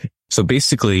completion. So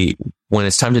basically, when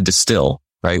it's time to distill,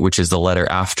 right, which is the letter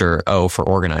after O for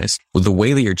organized, the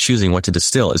way that you're choosing what to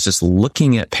distill is just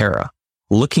looking at PARA,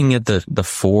 looking at the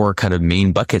four kind of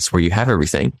main buckets where you have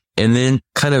everything, and then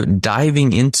kind of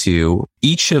diving into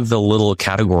each of the little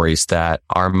categories that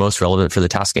are most relevant for the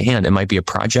task at hand. It might be a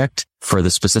project for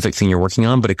the specific thing you're working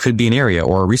on, but it could be an area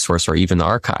or a resource or even the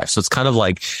archive. So it's kind of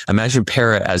like, imagine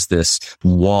PARA as this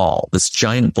wall, this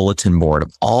giant bulletin board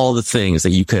of all the things that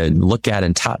you could look at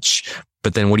and touch.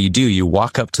 But then what do? You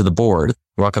walk up to the board,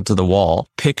 walk up to the wall,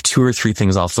 pick 2 or 3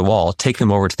 things off the wall, take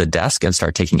them over to the desk and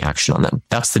start taking action on them.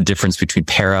 That's the difference between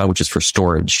PARA, which is for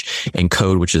storage, and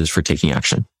code, which is for taking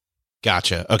action.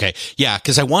 Gotcha. Okay. Yeah.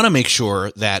 Cause I want to make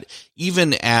sure that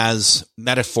even as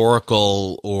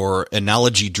metaphorical or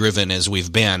analogy driven as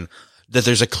we've been, that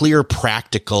there's a clear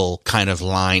practical kind of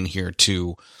line here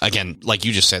to, again, like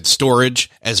you just said, storage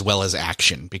as well as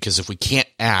action. Because if we can't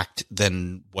act,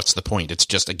 then what's the point? It's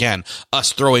just, again,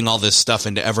 us throwing all this stuff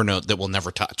into Evernote that we'll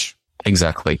never touch.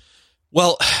 Exactly.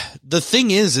 Well, the thing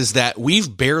is that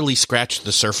we've barely scratched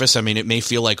the surface. I mean, it may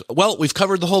feel like, well, we've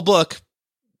covered the whole book.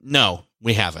 No,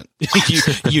 we haven't.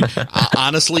 you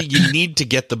honestly, you need to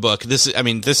get the book. This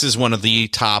is one of the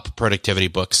top productivity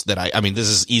books that this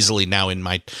is easily now in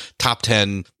my top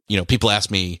 10. You know, people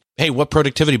ask me, hey, what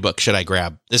productivity book should I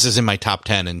grab? This is in my top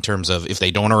 10 in terms of if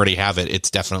they don't already have it, it's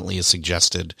definitely a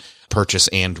suggested purchase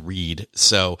and read.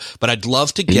 So, but I'd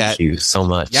love to get. Thank you so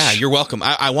much. Yeah, you're welcome.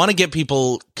 I want to get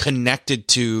people connected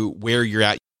to where you're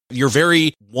at. You're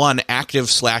very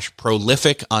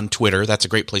active/prolific on Twitter. That's a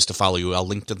great place to follow you. I'll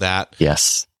link to that.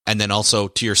 Yes. And then also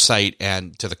to your site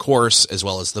and to the course as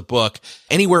well as the book.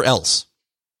 Anywhere else?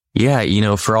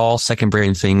 Yeah, for all second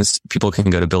brain things, people can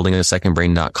go to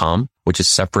buildingasecondbrain.com, which is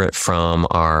separate from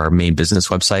our main business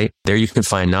website. There you can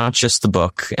find not just the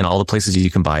book and all the places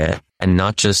you can buy it, and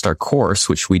not just our course,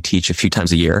 which we teach a few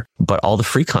times a year, but all the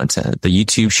free content, the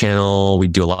YouTube channel. We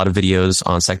do a lot of videos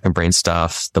on second brain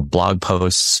stuff, the blog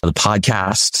posts, the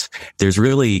podcast. There's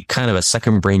really kind of a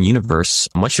second brain universe,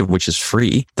 much of which is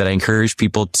free, that I encourage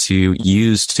people to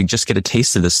use to just get a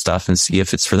taste of this stuff and see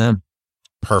if it's for them.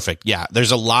 Perfect. Yeah. There's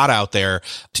a lot out there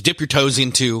to dip your toes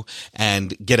into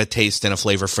and get a taste and a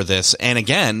flavor for this. And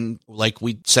again, like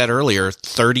we said earlier,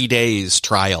 30 days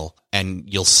trial and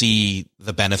you'll see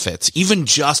the benefits, even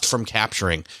just from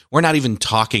capturing. We're not even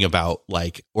talking about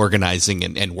like organizing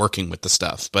and working with the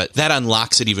stuff, but that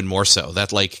unlocks it even more so.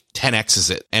 That like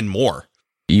 10X's it and more.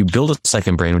 You build a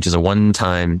second brain, which is a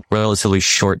one-time, relatively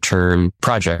short-term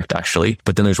project, actually.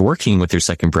 But then there's working with your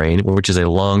second brain, which is a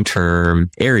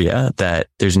long-term area that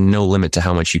there's no limit to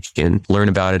how much you can learn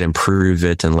about it, improve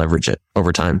it, and leverage it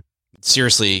over time.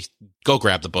 Seriously, go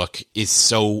grab the book. It's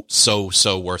so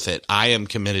worth it. I am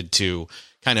committed to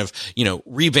kind of,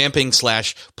 revamping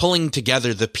 / pulling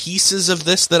together the pieces of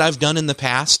this that I've done in the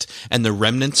past and the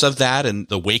remnants of that and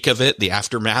the wake of it, the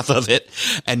aftermath of it,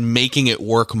 and making it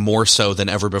work more so than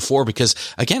ever before. Because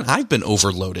again, I've been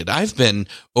overloaded. I've been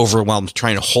overwhelmed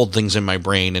trying to hold things in my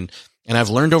brain. And I've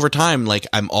learned over time, like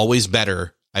I'm always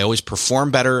better. I always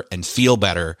perform better and feel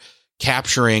better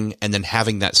capturing and then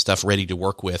having that stuff ready to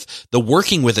work with. The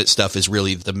working with it stuff is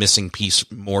really the missing piece,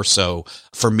 more so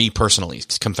for me personally,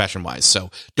 confession wise.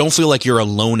 So don't feel like you're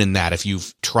alone in that. If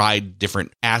you've tried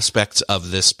different aspects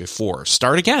of this before,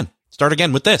 start again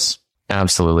with this.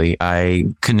 Absolutely. I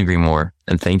couldn't agree more.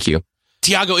 And thank you.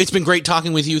 Tiago, it's been great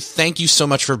talking with you. Thank you so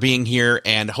much for being here.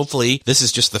 And hopefully this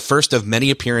is just the first of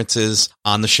many appearances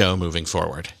on the show moving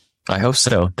forward. I hope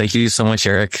so. Thank you so much,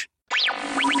 Eric.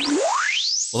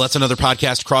 Well, that's another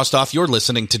podcast crossed off your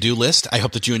listening to-do list. I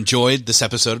hope that you enjoyed this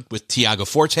episode with Tiago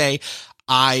Forte.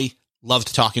 I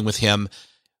loved talking with him.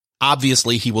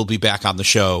 Obviously, he will be back on the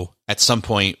show at some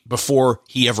point before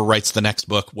he ever writes the next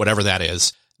book, whatever that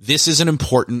is. This is an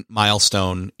important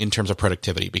milestone in terms of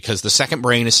productivity because the second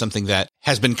brain is something that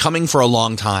has been coming for a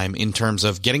long time in terms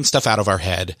of getting stuff out of our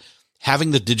head,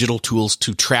 having the digital tools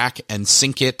to track and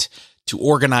sync it, to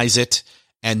organize it,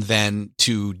 and then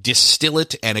to distill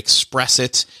it and express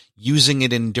it, using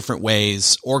it in different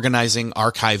ways, organizing,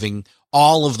 archiving,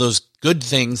 all of those good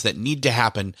things that need to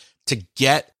happen to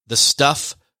get the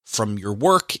stuff from your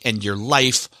work and your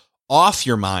life off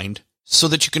your mind so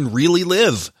that you can really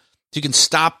live. You can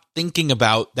stop thinking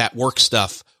about that work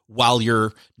stuff while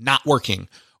you're not working,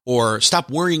 or stop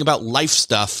worrying about life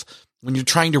stuff when you're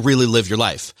trying to really live your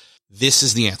life. This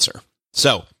is the answer.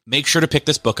 So make sure to pick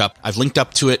this book up. I've linked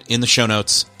up to it in the show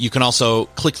notes. You can also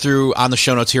click through on the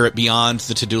show notes here at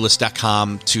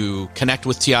beyondthetodolist.com to connect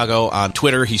with Tiago on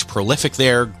Twitter. He's prolific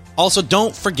there. Also,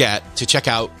 don't forget to check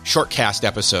out shortcast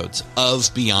episodes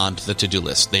of Beyond the To-Do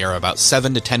List. They are about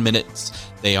 7 to 10 minutes.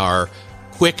 They are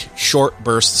quick, short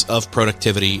bursts of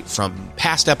productivity from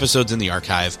past episodes in the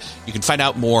archive. You can find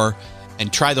out more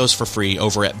and try those for free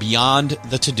over at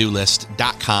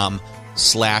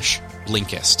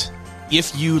beyondthetodolist.com/Blinkist.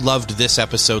 If you loved this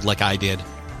episode like I did,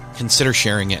 consider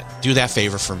sharing it. Do that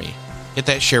favor for me. Hit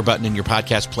that share button in your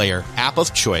podcast player, app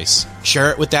of choice.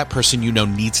 Share it with that person you know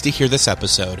needs to hear this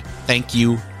episode. Thank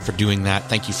you for doing that.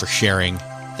 Thank you for sharing.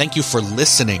 Thank you for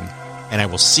listening. And I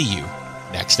will see you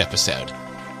next episode.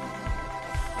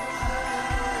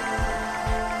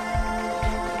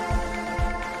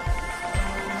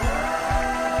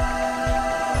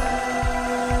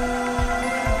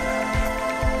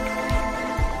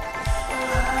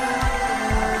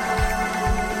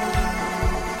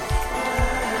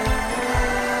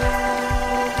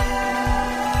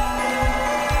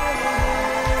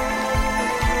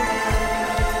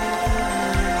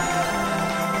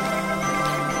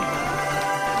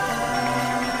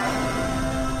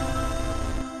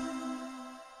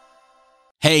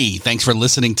 Hey, thanks for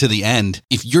listening to the end.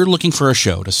 If you're looking for a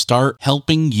show to start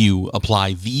helping you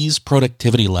apply these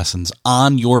productivity lessons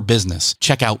on your business,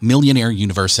 check out Millionaire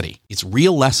University. It's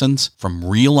real lessons from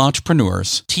real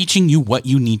entrepreneurs teaching you what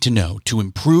you need to know to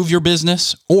improve your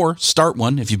business or start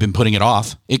one if you've been putting it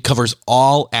off. It covers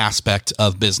all aspects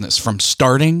of business from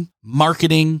starting,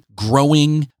 marketing,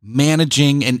 growing,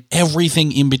 managing, and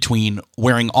everything in between,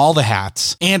 wearing all the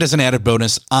hats. And as an added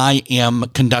bonus, I am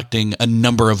conducting a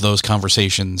number of those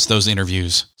conversations, those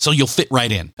interviews, so you'll fit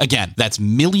right in. Again, that's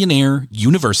Millionaire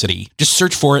University. Just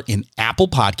search for it in Apple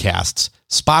Podcasts,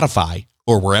 Spotify,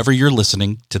 or wherever you're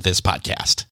listening to this podcast.